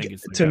 I just think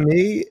it's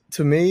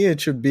to me, it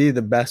should be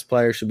the best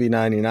player should be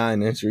 99,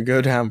 and it should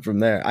go down from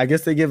there. I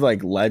guess they give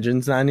like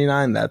legends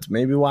 99. That's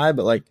maybe why,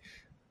 but like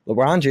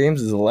LeBron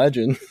James is a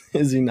legend,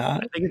 is he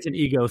not? I think it's an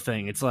ego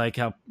thing. It's like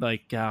how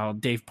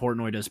Dave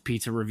Portnoy does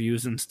pizza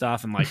reviews and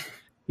stuff, and like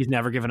he's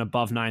never given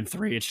above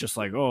 9.3. It's just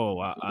like,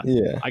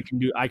 yeah, I can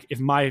do. If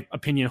my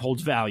opinion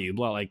holds value,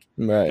 but like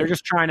they're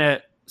just trying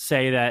to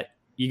say that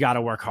you got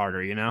to work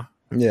harder, you know?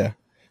 Yeah.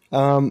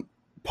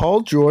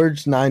 Paul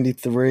George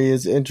 93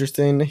 is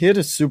interesting. He had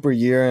a super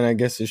year, and I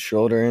guess his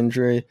shoulder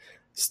injury.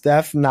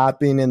 Steph not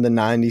being in the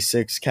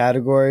 96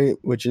 category,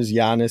 which is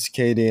Giannis,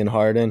 KD, and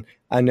Harden.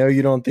 I know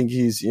you don't think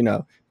he's,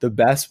 the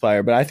best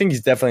player, but I think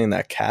he's definitely in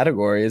that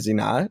category, is he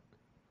not?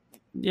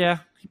 Yeah,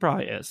 he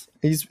probably is.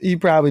 He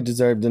probably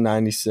deserved a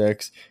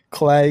 96.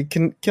 Clay,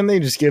 can they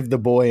just give the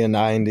boy a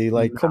 90?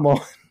 Like, come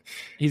on.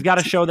 He's got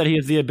to show that he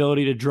has the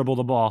ability to dribble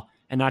the ball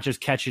and not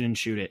just catch it and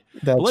shoot it.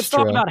 But let's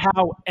talk about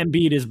how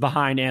Embiid is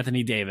behind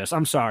Anthony Davis.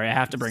 I'm sorry, I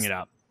have to bring it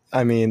up.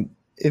 I mean,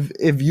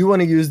 if you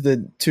want to use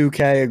the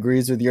 2K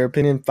agrees with your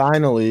opinion,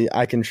 finally,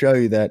 I can show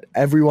you that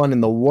everyone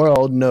in the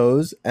world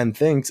knows and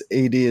thinks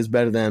AD is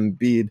better than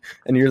Embiid,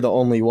 and you're the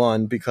only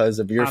one because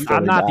of your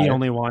I'm not the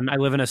only one. I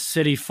live in a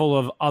city full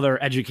of other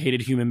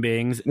educated human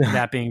beings,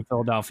 that being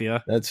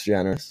Philadelphia. That's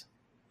generous.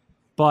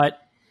 But,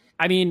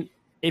 I mean,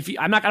 I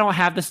don't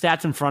have the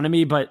stats in front of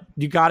me, but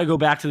you got to go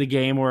back to the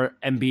game where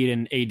Embiid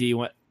and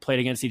AD played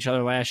against each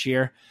other last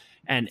year,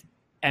 and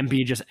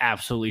Embiid just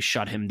absolutely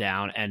shut him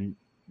down and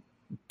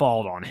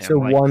balled on him. So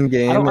one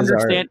game. I don't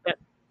understand that.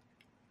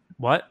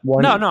 What?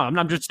 No.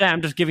 I'm just saying.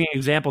 I'm just giving an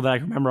example that I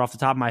can remember off the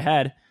top of my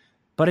head.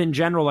 But in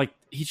general, like,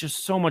 he's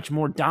just so much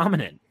more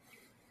dominant.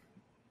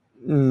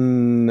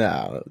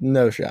 No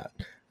shot.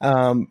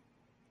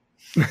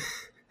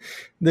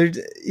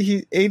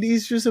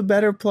 AD's just a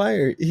better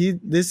player.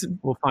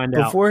 We'll find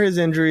out before his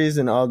injuries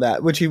and all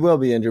that, which he will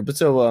be injured, but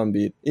so will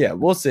Embiid. Yeah,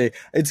 we'll see.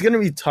 It's going to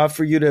be tough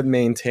for you to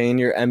maintain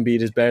your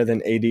Embiid is better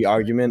than AD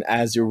argument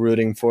as you're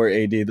rooting for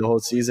AD the whole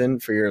season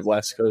for your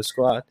West Coast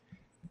squad.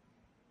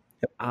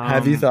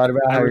 Have you thought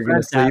about how you're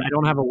going to sleep? I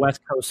don't have a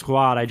West Coast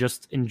squad. I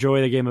just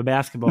enjoy the game of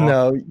basketball.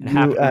 No, you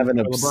have an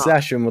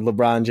obsession with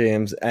LeBron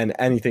James and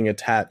anything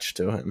attached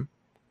to him.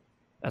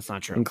 That's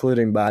not true,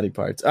 including body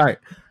parts. All right.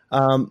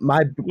 Whoa!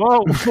 My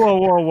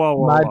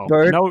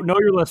know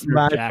your listeners.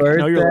 My Jack.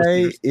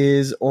 birthday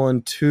is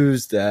on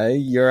Tuesday.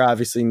 You're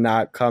obviously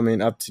not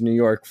coming up to New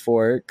York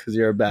for it because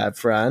you're a bad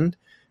friend.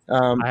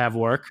 I have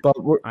work,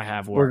 but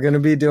we're going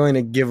to be doing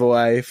a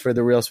giveaway for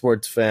the Real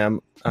Sports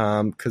Fam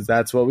because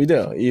that's what we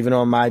do. Even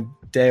on my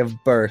day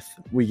of birth,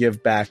 we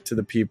give back to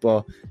the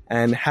people.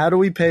 And how do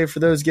we pay for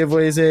those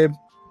giveaways, Abe?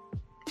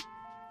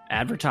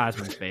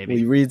 Advertisements, baby.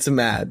 We read some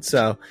ads.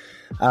 So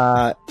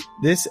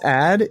this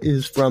ad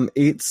is from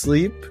 8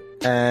 Sleep,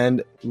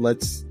 and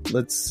let's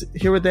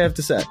hear what they have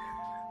to say.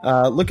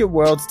 Look at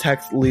world's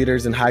tech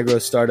leaders and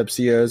high-growth startup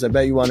CEOs. I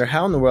bet you wonder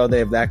how in the world they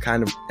have that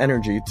kind of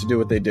energy to do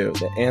what they do.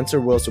 The answer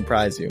will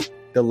surprise you.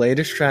 The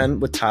latest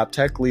trend with top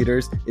tech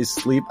leaders is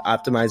sleep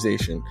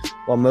optimization.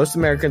 While most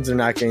Americans are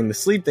not getting the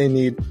sleep they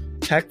need,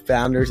 tech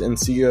founders and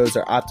CEOs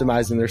are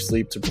optimizing their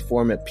sleep to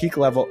perform at peak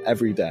level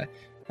every day.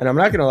 And I'm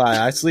not going to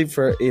lie, I sleep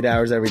for 8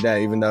 hours every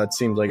day, even though it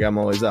seems like I'm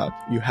always up.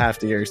 You have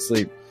to get your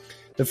sleep.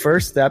 The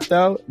first step,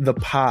 though, the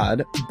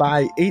Pod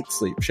by 8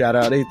 Sleep. Shout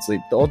out 8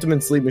 Sleep. The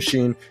ultimate sleep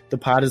machine. The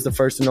Pod is the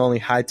first and only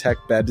high-tech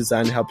bed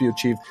designed to help you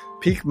achieve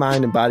peak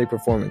mind and body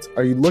performance.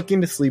 Are you looking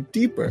to sleep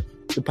deeper?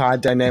 The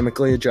Pod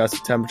dynamically adjusts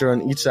the temperature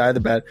on each side of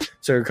the bed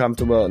so you're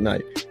comfortable at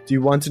night. Do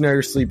you want to know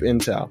your sleep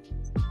intel?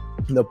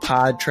 The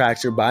Pod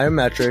tracks your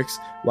biometrics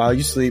while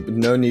you sleep with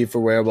no need for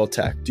wearable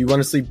tech. Do you want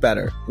to sleep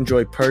better?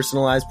 Enjoy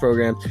personalized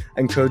programs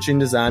and coaching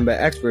designed by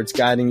experts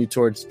guiding you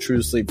towards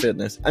true sleep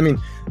fitness. I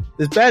mean,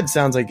 this bed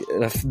sounds like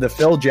the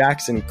Phil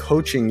Jackson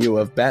coaching you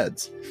of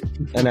beds.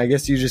 And I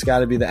guess you just got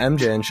to be the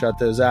MJ and shut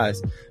those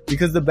eyes.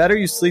 Because the better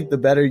you sleep, the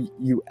better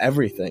you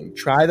everything.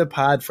 Try the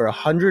Pod for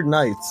 100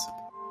 nights.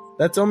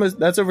 That's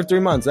over 3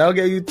 months. That'll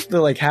get you to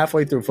like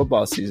halfway through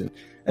football season.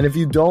 And if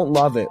you don't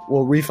love it,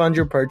 we'll refund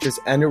your purchase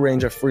and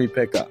arrange a free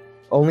pickup.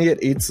 Only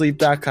at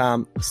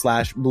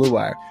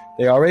 8sleep.com/BlueWire.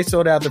 They already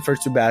sold out the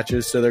first 2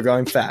 batches, so they're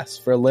going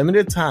fast. For a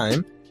limited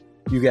time,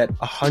 you get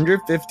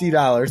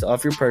 $150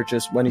 off your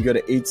purchase when you go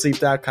to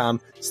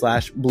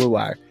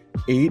 8sleep.com/BlueWire.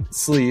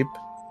 8sleep,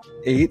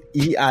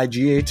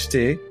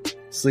 8EIGHT,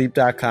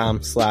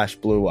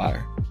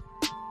 sleep.com/BlueWire.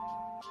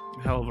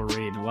 Hell of a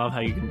read. Love how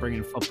you can bring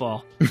in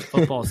football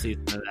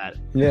season to that.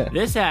 Yeah.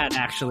 This ad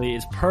actually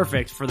is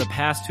perfect for the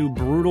past 2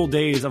 brutal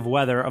days of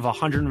weather of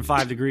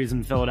 105 degrees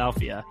in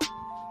Philadelphia.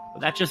 But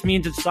that just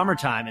means it's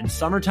summertime, and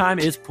summertime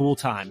is pool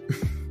time.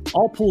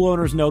 All pool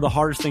owners know the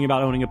hardest thing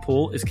about owning a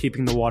pool is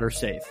keeping the water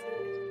safe.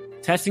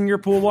 Testing your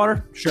pool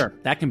water? Sure,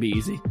 that can be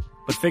easy.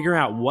 But figuring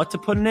out what to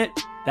put in it,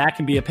 that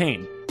can be a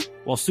pain.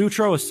 Well,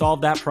 Sutro has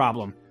solved that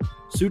problem.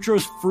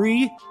 Sutro's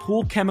free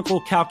pool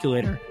chemical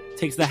calculator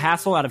takes the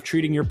hassle out of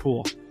treating your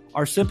pool.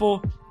 Our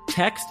simple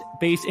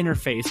text-based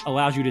interface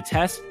allows you to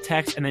test,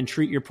 text, and then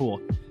treat your pool.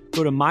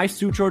 Go to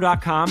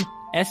mysutro.com,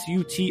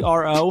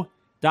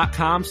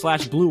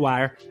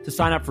 SUTRO.com/BlueWire to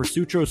sign up for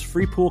Sutro's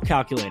free pool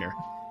calculator.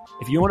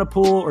 If you own a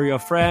pool or you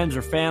have friends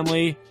or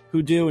family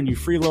who do and you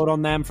freeload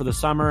on them for the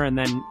summer and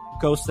then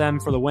ghost them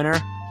for the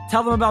winter,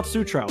 tell them about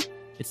Sutro.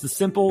 It's the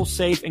simple,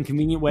 safe, and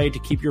convenient way to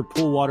keep your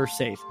pool water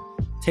safe.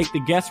 Take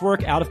the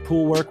guesswork out of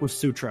pool work with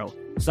Sutro.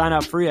 Sign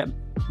up free at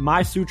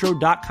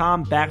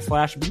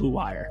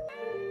mysutro.com/BlueWire.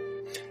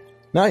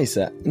 Nice,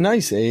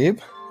 Abe.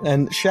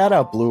 And shout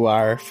out Blue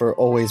Wire for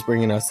always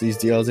bringing us these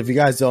deals. If you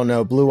guys don't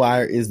know, Blue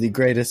Wire is the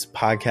greatest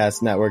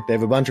podcast network. They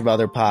have a bunch of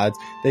other pods.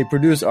 They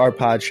produce our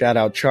pod. Shout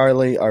out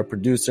Charlie, our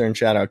producer, and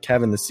shout out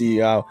Kevin, the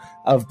CEO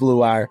of Blue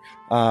Wire.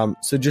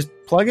 So just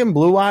plug in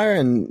Blue Wire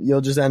and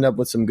you'll just end up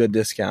with some good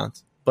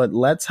discounts. But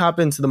let's hop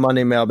into the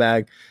Monday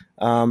mailbag.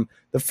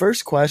 The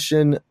first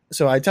question,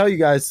 so I tell you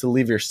guys to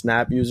leave your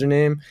Snap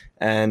username,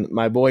 and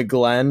my boy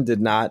Glenn did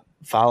not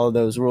follow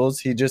those rules.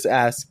 He just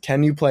asked,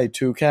 can you play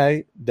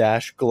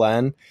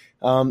 2K-Glenn?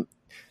 And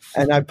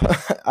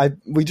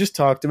we just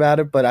talked about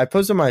it, but I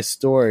posted my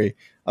story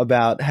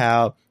about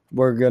how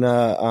we're going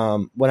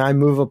to, when I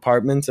move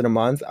apartments in a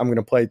month, I'm going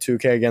to play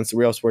 2K against the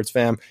Real Sports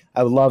Fam.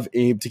 I would love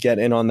Abe to get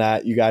in on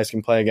that. You guys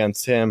can play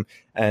against him.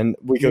 And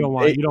you don't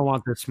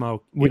want the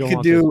smoke. We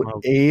could do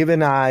Abe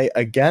and I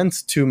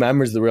against 2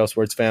 members of the Real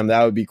Sports Fam.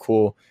 That would be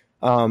cool.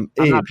 I'm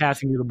Abe, not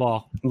passing you the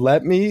ball.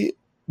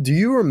 Do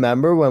you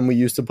remember when we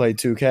used to play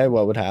 2K?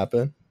 What would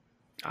happen?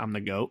 I'm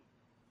the GOAT.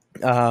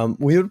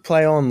 We would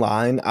play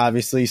online,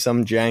 obviously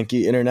some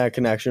janky internet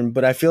connection,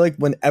 but I feel like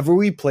whenever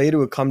we played, it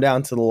would come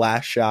down to the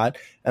last shot,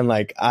 and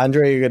like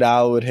Andre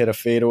Iguodala would hit a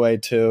fadeaway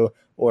too,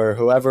 or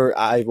whoever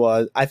I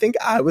was. I think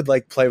I would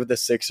like play with the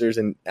Sixers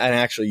and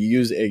actually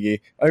use Iggy,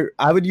 or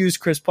I would use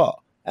Chris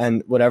Paul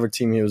and whatever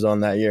team he was on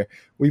that year.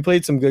 We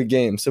played some good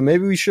games, so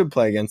maybe we should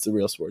play against the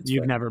Real Sports.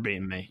 You've never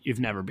beaten me.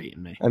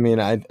 I mean,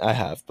 I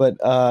have, but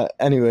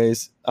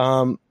anyways,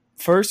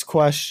 first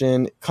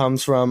question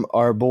comes from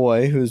our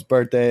boy whose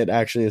birthday it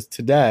actually is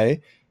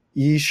today,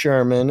 E.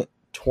 Sherman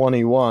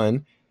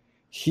 21.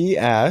 He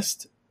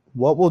asked,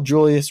 what will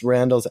Julius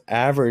Randle's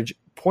average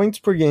points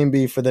per game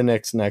be for the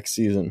Knicks next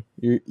season?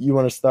 You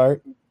want to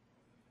start?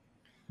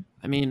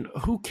 I mean,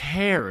 who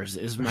cares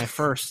is my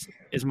first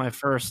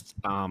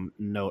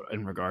note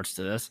in regards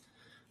to this.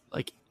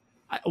 Like,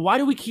 why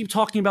do we keep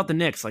talking about the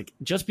Knicks? Like,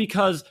 just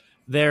because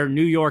they're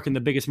New York and the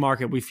biggest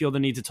market, we feel the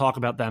need to talk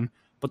about them.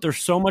 But there's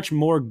so much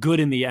more good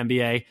in the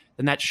NBA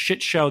than that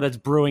shit show that's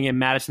brewing in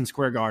Madison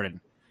Square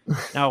Garden.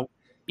 Now,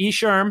 E.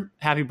 Sherm,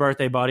 happy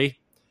birthday, buddy,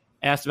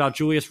 asked about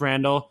Julius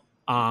Randle,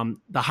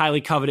 the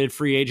highly coveted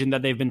free agent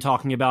that they've been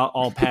talking about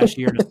all past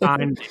year to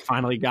sign. They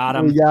finally got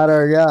him. We got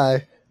our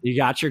guy. You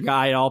got your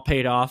guy. It all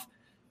paid off.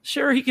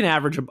 Sure, he can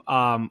average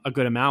a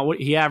good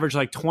amount. He averaged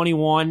like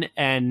 21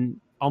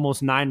 and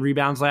almost 9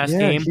 rebounds last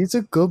game. He's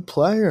a good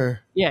player.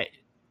 Yeah.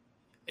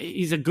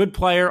 He's a good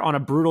player on a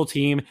brutal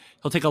team.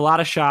 He'll take a lot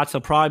of shots. He'll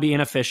probably be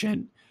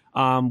inefficient.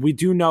 We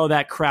do know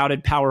that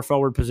crowded power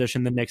forward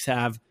position the Knicks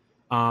have,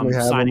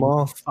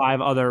 signing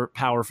 5 other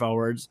power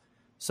forwards.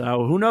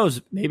 So who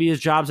knows? Maybe his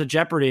job's at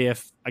jeopardy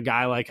if a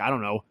guy like, I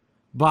don't know,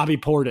 Bobby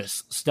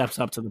Portis steps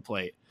up to the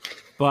plate.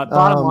 But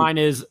bottom line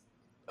is,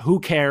 who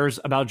cares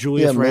about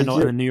Julius Randle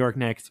and the New York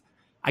Knicks?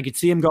 I could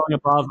see him going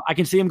above. I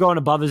can see him going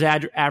above his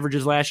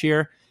averages last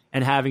year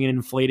and having an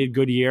inflated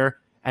good year,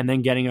 and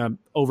then getting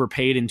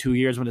overpaid in 2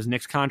 years when his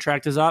Knicks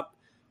contract is up.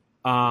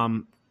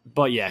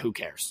 But yeah, who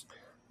cares?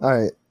 All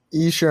right.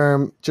 E.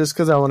 Sherm, just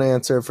because I want to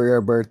answer for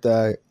your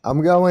birthday,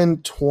 I'm going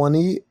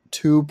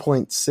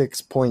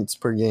 22.6 points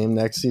per game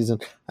next season.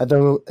 I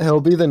think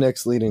he'll be the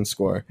Knicks' leading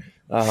scorer.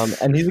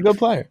 And he's a good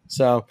player.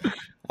 So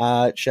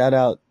shout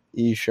out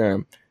E.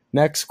 Sherm.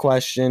 Next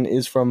question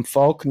is from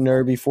Falk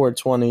Nerby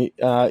 420.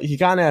 He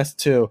kind of asked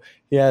two.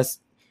 He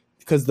asked,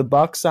 because the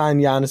Bucks signed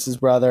Giannis's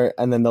brother,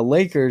 and then the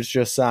Lakers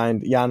just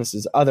signed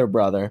Giannis's other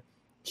brother.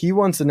 He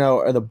wants to know,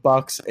 are the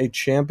Bucks a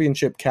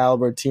championship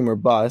caliber team or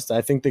bust?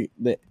 I think the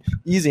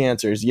easy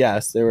answer is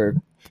yes. They were,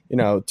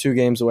 2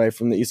 games away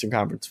from the Eastern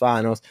Conference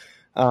Finals.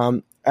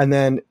 And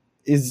then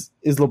is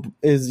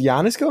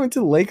Giannis going to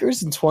the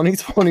Lakers in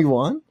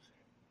 2021?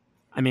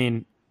 I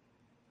mean,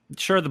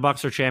 sure, the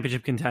Bucks are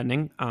championship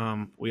contending.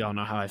 We all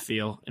know how I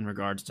feel in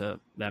regards to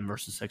them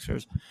versus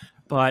Sixers.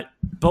 But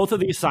both of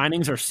these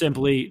signings are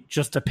simply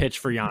just a pitch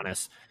for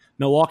Giannis.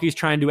 Milwaukee's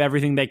trying to do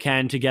everything they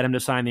can to get him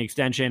to sign the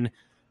extension.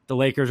 The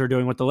Lakers are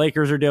doing what the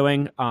Lakers are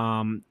doing,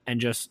 and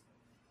just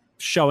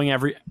showing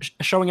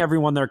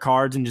everyone their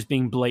cards and just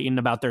being blatant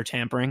about their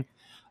tampering.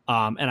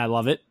 And I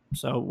love it.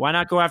 So why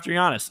not go after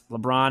Giannis?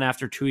 LeBron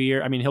after 2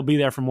 years. I mean, he'll be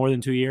there for more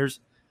than 2 years.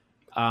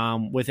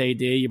 With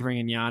AD, you bring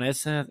in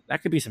Giannis.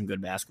 That could be some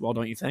good basketball,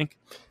 don't you think?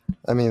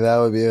 I mean, that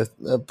would be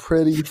a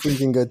pretty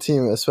freaking good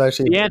team,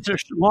 especially. The answer,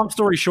 long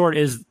story short,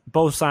 is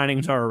both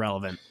signings are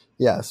irrelevant.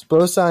 Yes,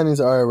 both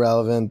signings are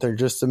irrelevant. They're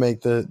just to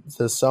make the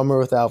summer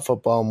without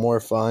football more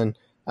fun.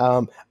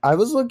 I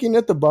was looking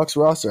at the Bucks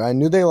roster. I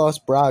knew they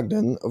lost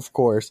Brogdon, of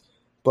course,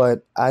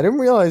 but I didn't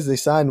realize they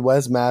signed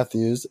Wes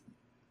Matthews.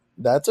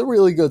 That's a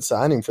really good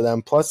signing for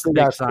them. Plus, they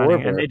got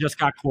Korver. And they just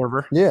got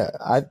Korver. Yeah,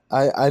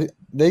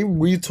 they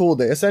retooled.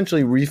 They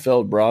essentially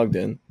refilled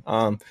Brogdon.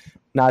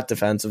 Not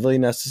defensively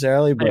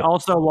necessarily, but they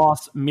also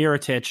lost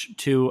Mirotic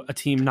to a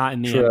team not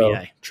in the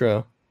NBA.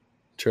 True.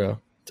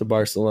 To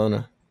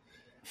Barcelona.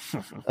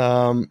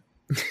 Do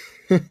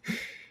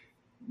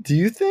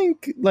you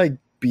think like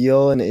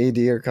Beal and AD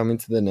are coming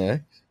to the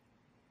Knicks?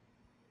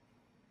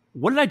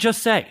 What did I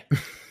just say?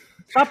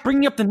 Stop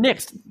bringing up the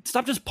Knicks.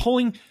 Stop just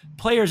pulling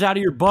players out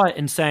of your butt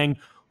and saying,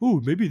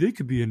 "Ooh, maybe they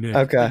could be a Knicks."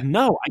 Okay. Like,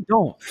 no, I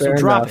don't. Fair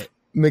so drop enough. it.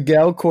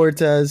 Miguel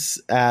Cortez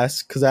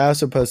asked, because I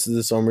also posted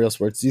this on Real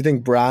Sports, do you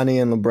think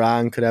Bronny and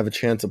LeBron could have a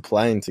chance of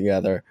playing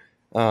together?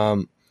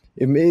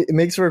 It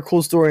makes for a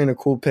cool story and a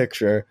cool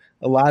picture.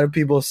 A lot of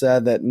people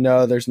said that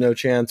no, there's no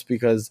chance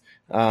because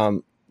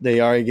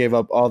they already gave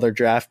up all their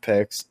draft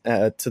picks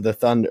to the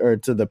Thunder or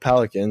to the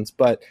Pelicans.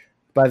 But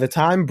by the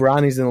time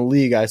Bronny's in the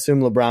league, I assume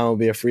LeBron will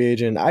be a free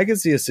agent. I could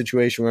see a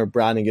situation where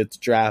Bronny gets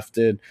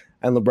drafted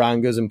and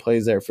LeBron goes and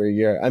plays there for a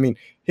year. I mean,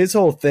 his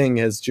whole thing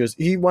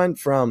he went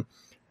from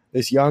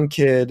this young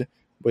kid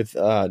with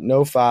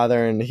no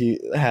father, and he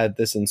had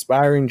this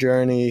inspiring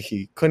journey.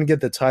 He couldn't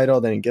get the title,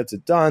 then he gets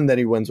it done, then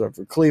he wins one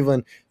for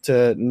Cleveland,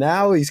 to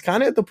now he's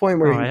kind of at the point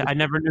where I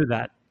never knew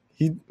that.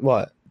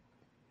 What?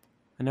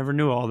 I never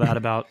knew all that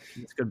about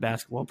this good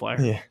basketball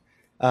player. Yeah.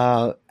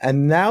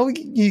 And now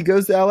he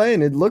goes to LA,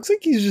 and it looks like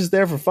he's just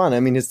there for fun. I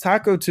mean, his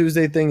Taco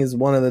Tuesday thing is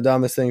one of the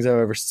dumbest things I've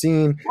ever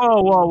seen.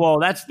 Whoa!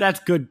 That's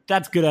good.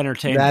 That's good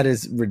entertainment. That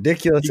is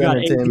ridiculous you got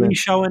entertainment. AD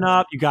showing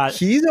up. You got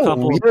he's a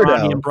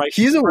weirdo.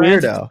 He's a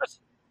weirdo.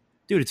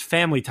 Dude, it's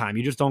family time.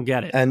 You just don't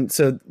get it. And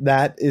so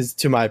that is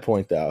to my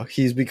point, though.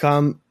 He's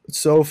become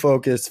so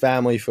focused,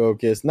 family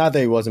focused. Not that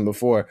he wasn't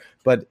before,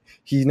 but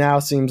he now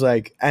seems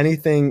like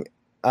anything.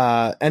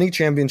 Any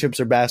championships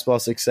or basketball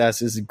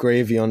success is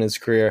gravy on his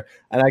career,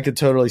 and I could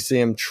totally see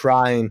him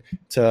trying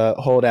to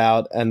hold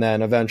out and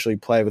then eventually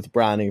play with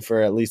Bronny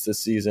for at least this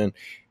season.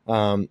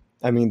 I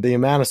mean, the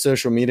amount of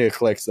social media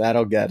clicks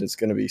that'll get is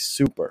going to be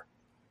super.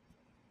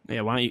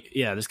 Yeah, why don't you?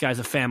 Yeah, this guy's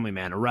a family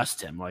man.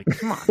 Arrest him. Like,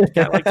 come on, this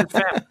guy likes his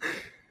family.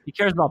 He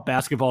cares about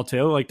basketball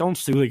too. Like, don't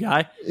sue the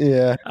guy.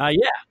 Yeah.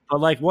 Yeah. But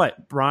like,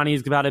 what?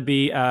 Bronny's about to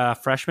be a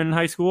freshman in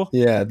high school.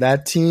 Yeah,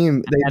 that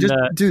team.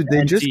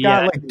 They just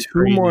got like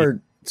two more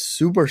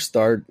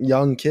superstar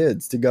young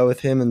kids to go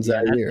with him and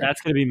Zaire. That's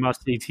going to be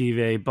must-see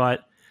TV.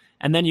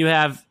 And then you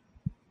have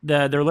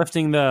they're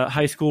lifting the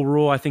high school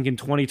rule, I think, in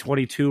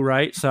 2022,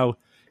 right? So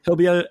he'll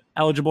be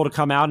eligible to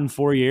come out in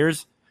 4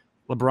 years.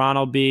 LeBron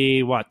will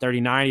be,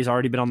 39? He's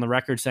already been on the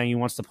record saying he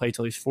wants to play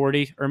till he's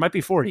 40. Or it might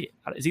be 40.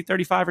 Is he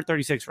 35 or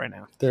 36 right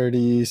now?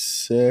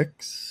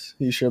 36.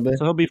 He should be.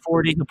 So he'll be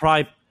 40. He'll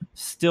probably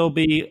still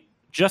be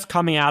just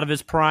coming out of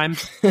his prime.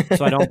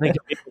 So I don't think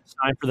he'll be able to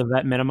sign for the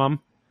vet minimum.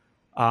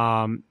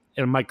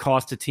 It might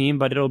cost a team,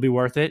 but it'll be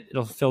worth it.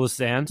 It'll fill the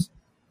stands.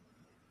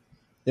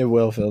 It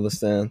will fill the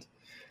stands.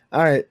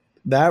 All right.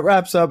 That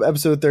wraps up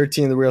episode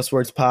 13 of the Real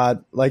Sports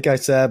Pod. Like I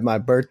said, my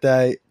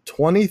birthday,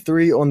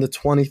 23 on the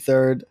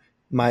 23rd.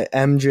 My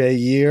MJ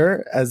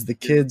year, as the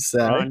kids say.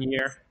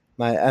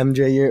 My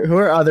MJ year. Who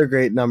are other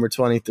great number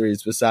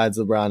 23s besides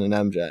LeBron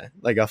and MJ?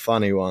 Like a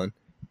funny one.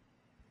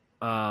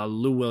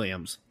 Lou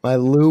Williams. My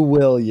Lou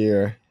Will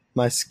year.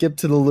 My skip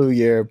to the Lou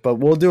year. But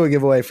we'll do a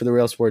giveaway for the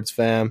Real Sports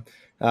fam.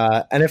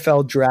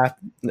 NFL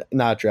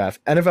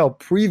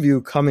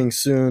preview coming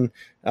soon.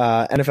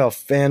 NFL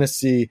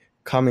fantasy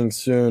coming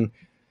soon.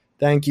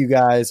 Thank you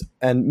guys.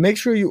 And make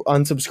sure you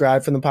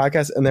unsubscribe from the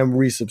podcast and then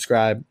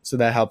resubscribe. So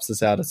that helps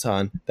us out a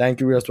ton.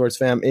 Thank you, Real Sports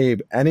fam.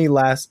 Abe, any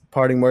last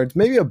parting words?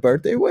 Maybe a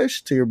birthday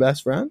wish to your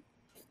best friend?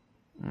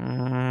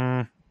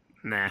 Nah,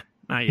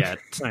 not yet.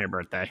 It's not your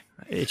birthday.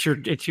 It's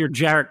your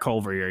Jarrett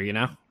Culver year, you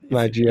know?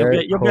 My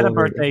Jarrett You'll get a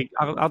birthday.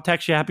 I'll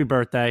text you happy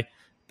birthday,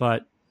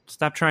 but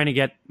stop trying to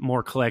get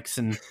more clicks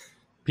and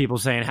people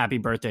saying happy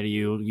birthday to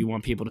you. You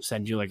want people to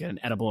send you like an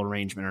edible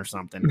arrangement or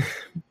something.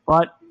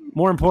 But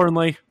more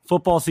importantly,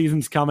 football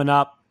season's coming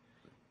up,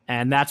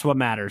 and that's what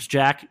matters.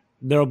 Jack,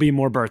 there'll be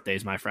more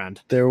birthdays, my friend.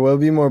 There will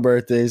be more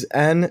birthdays,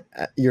 and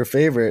your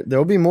favorite,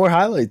 there'll be more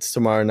highlights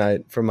tomorrow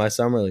night from my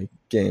summer league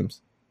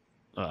games.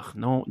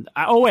 No.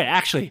 Wait,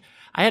 actually,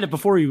 I had it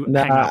before you.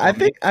 No, I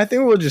think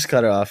we'll just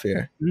cut it off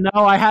here. No,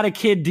 I had a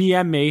kid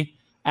DM me.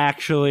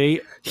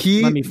 Actually,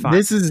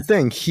 this is the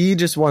thing. He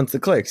just wants the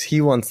clicks.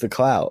 He wants the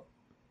clout.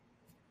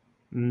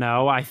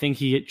 No, I think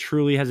he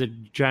truly has a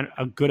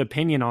good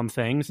opinion on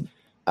things.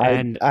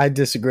 I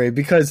disagree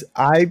because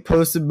I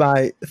posted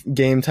my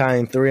game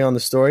tying 3 on the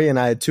story and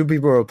I had 2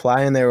 people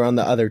reply and they were on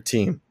the other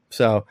team.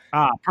 So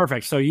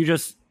perfect. So you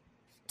just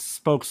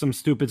spoke some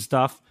stupid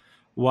stuff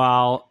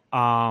while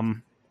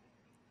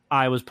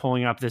I was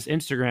pulling up this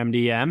Instagram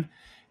DM,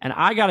 and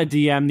I got a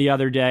DM the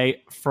other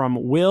day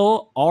from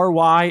Will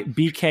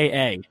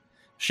RYBKA.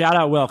 Shout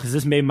out Will, because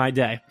this made my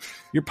day.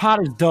 Your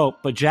pod is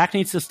dope, but Jack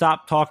needs to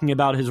stop talking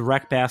about his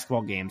rec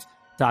basketball games. ...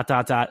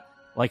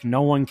 Like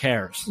no one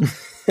cares.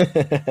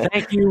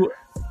 Thank you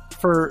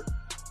for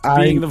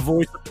being the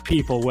voice of the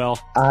people, Will.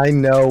 I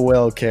know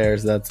Will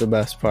cares. That's the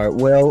best part.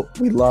 Will,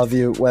 we love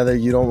you, whether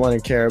you don't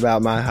want to care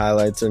about my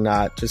highlights or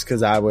not, just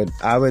because I would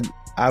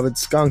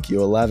skunk you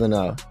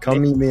 11-0.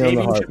 Come meet me on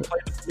the hard.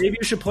 Maybe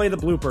you should play the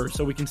blooper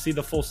so we can see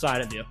the full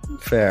side of you.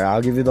 Fair.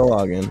 I'll give you the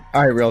login.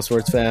 All right, Real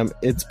Sports fam.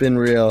 It's been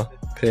real.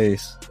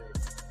 Peace.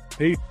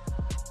 Peace.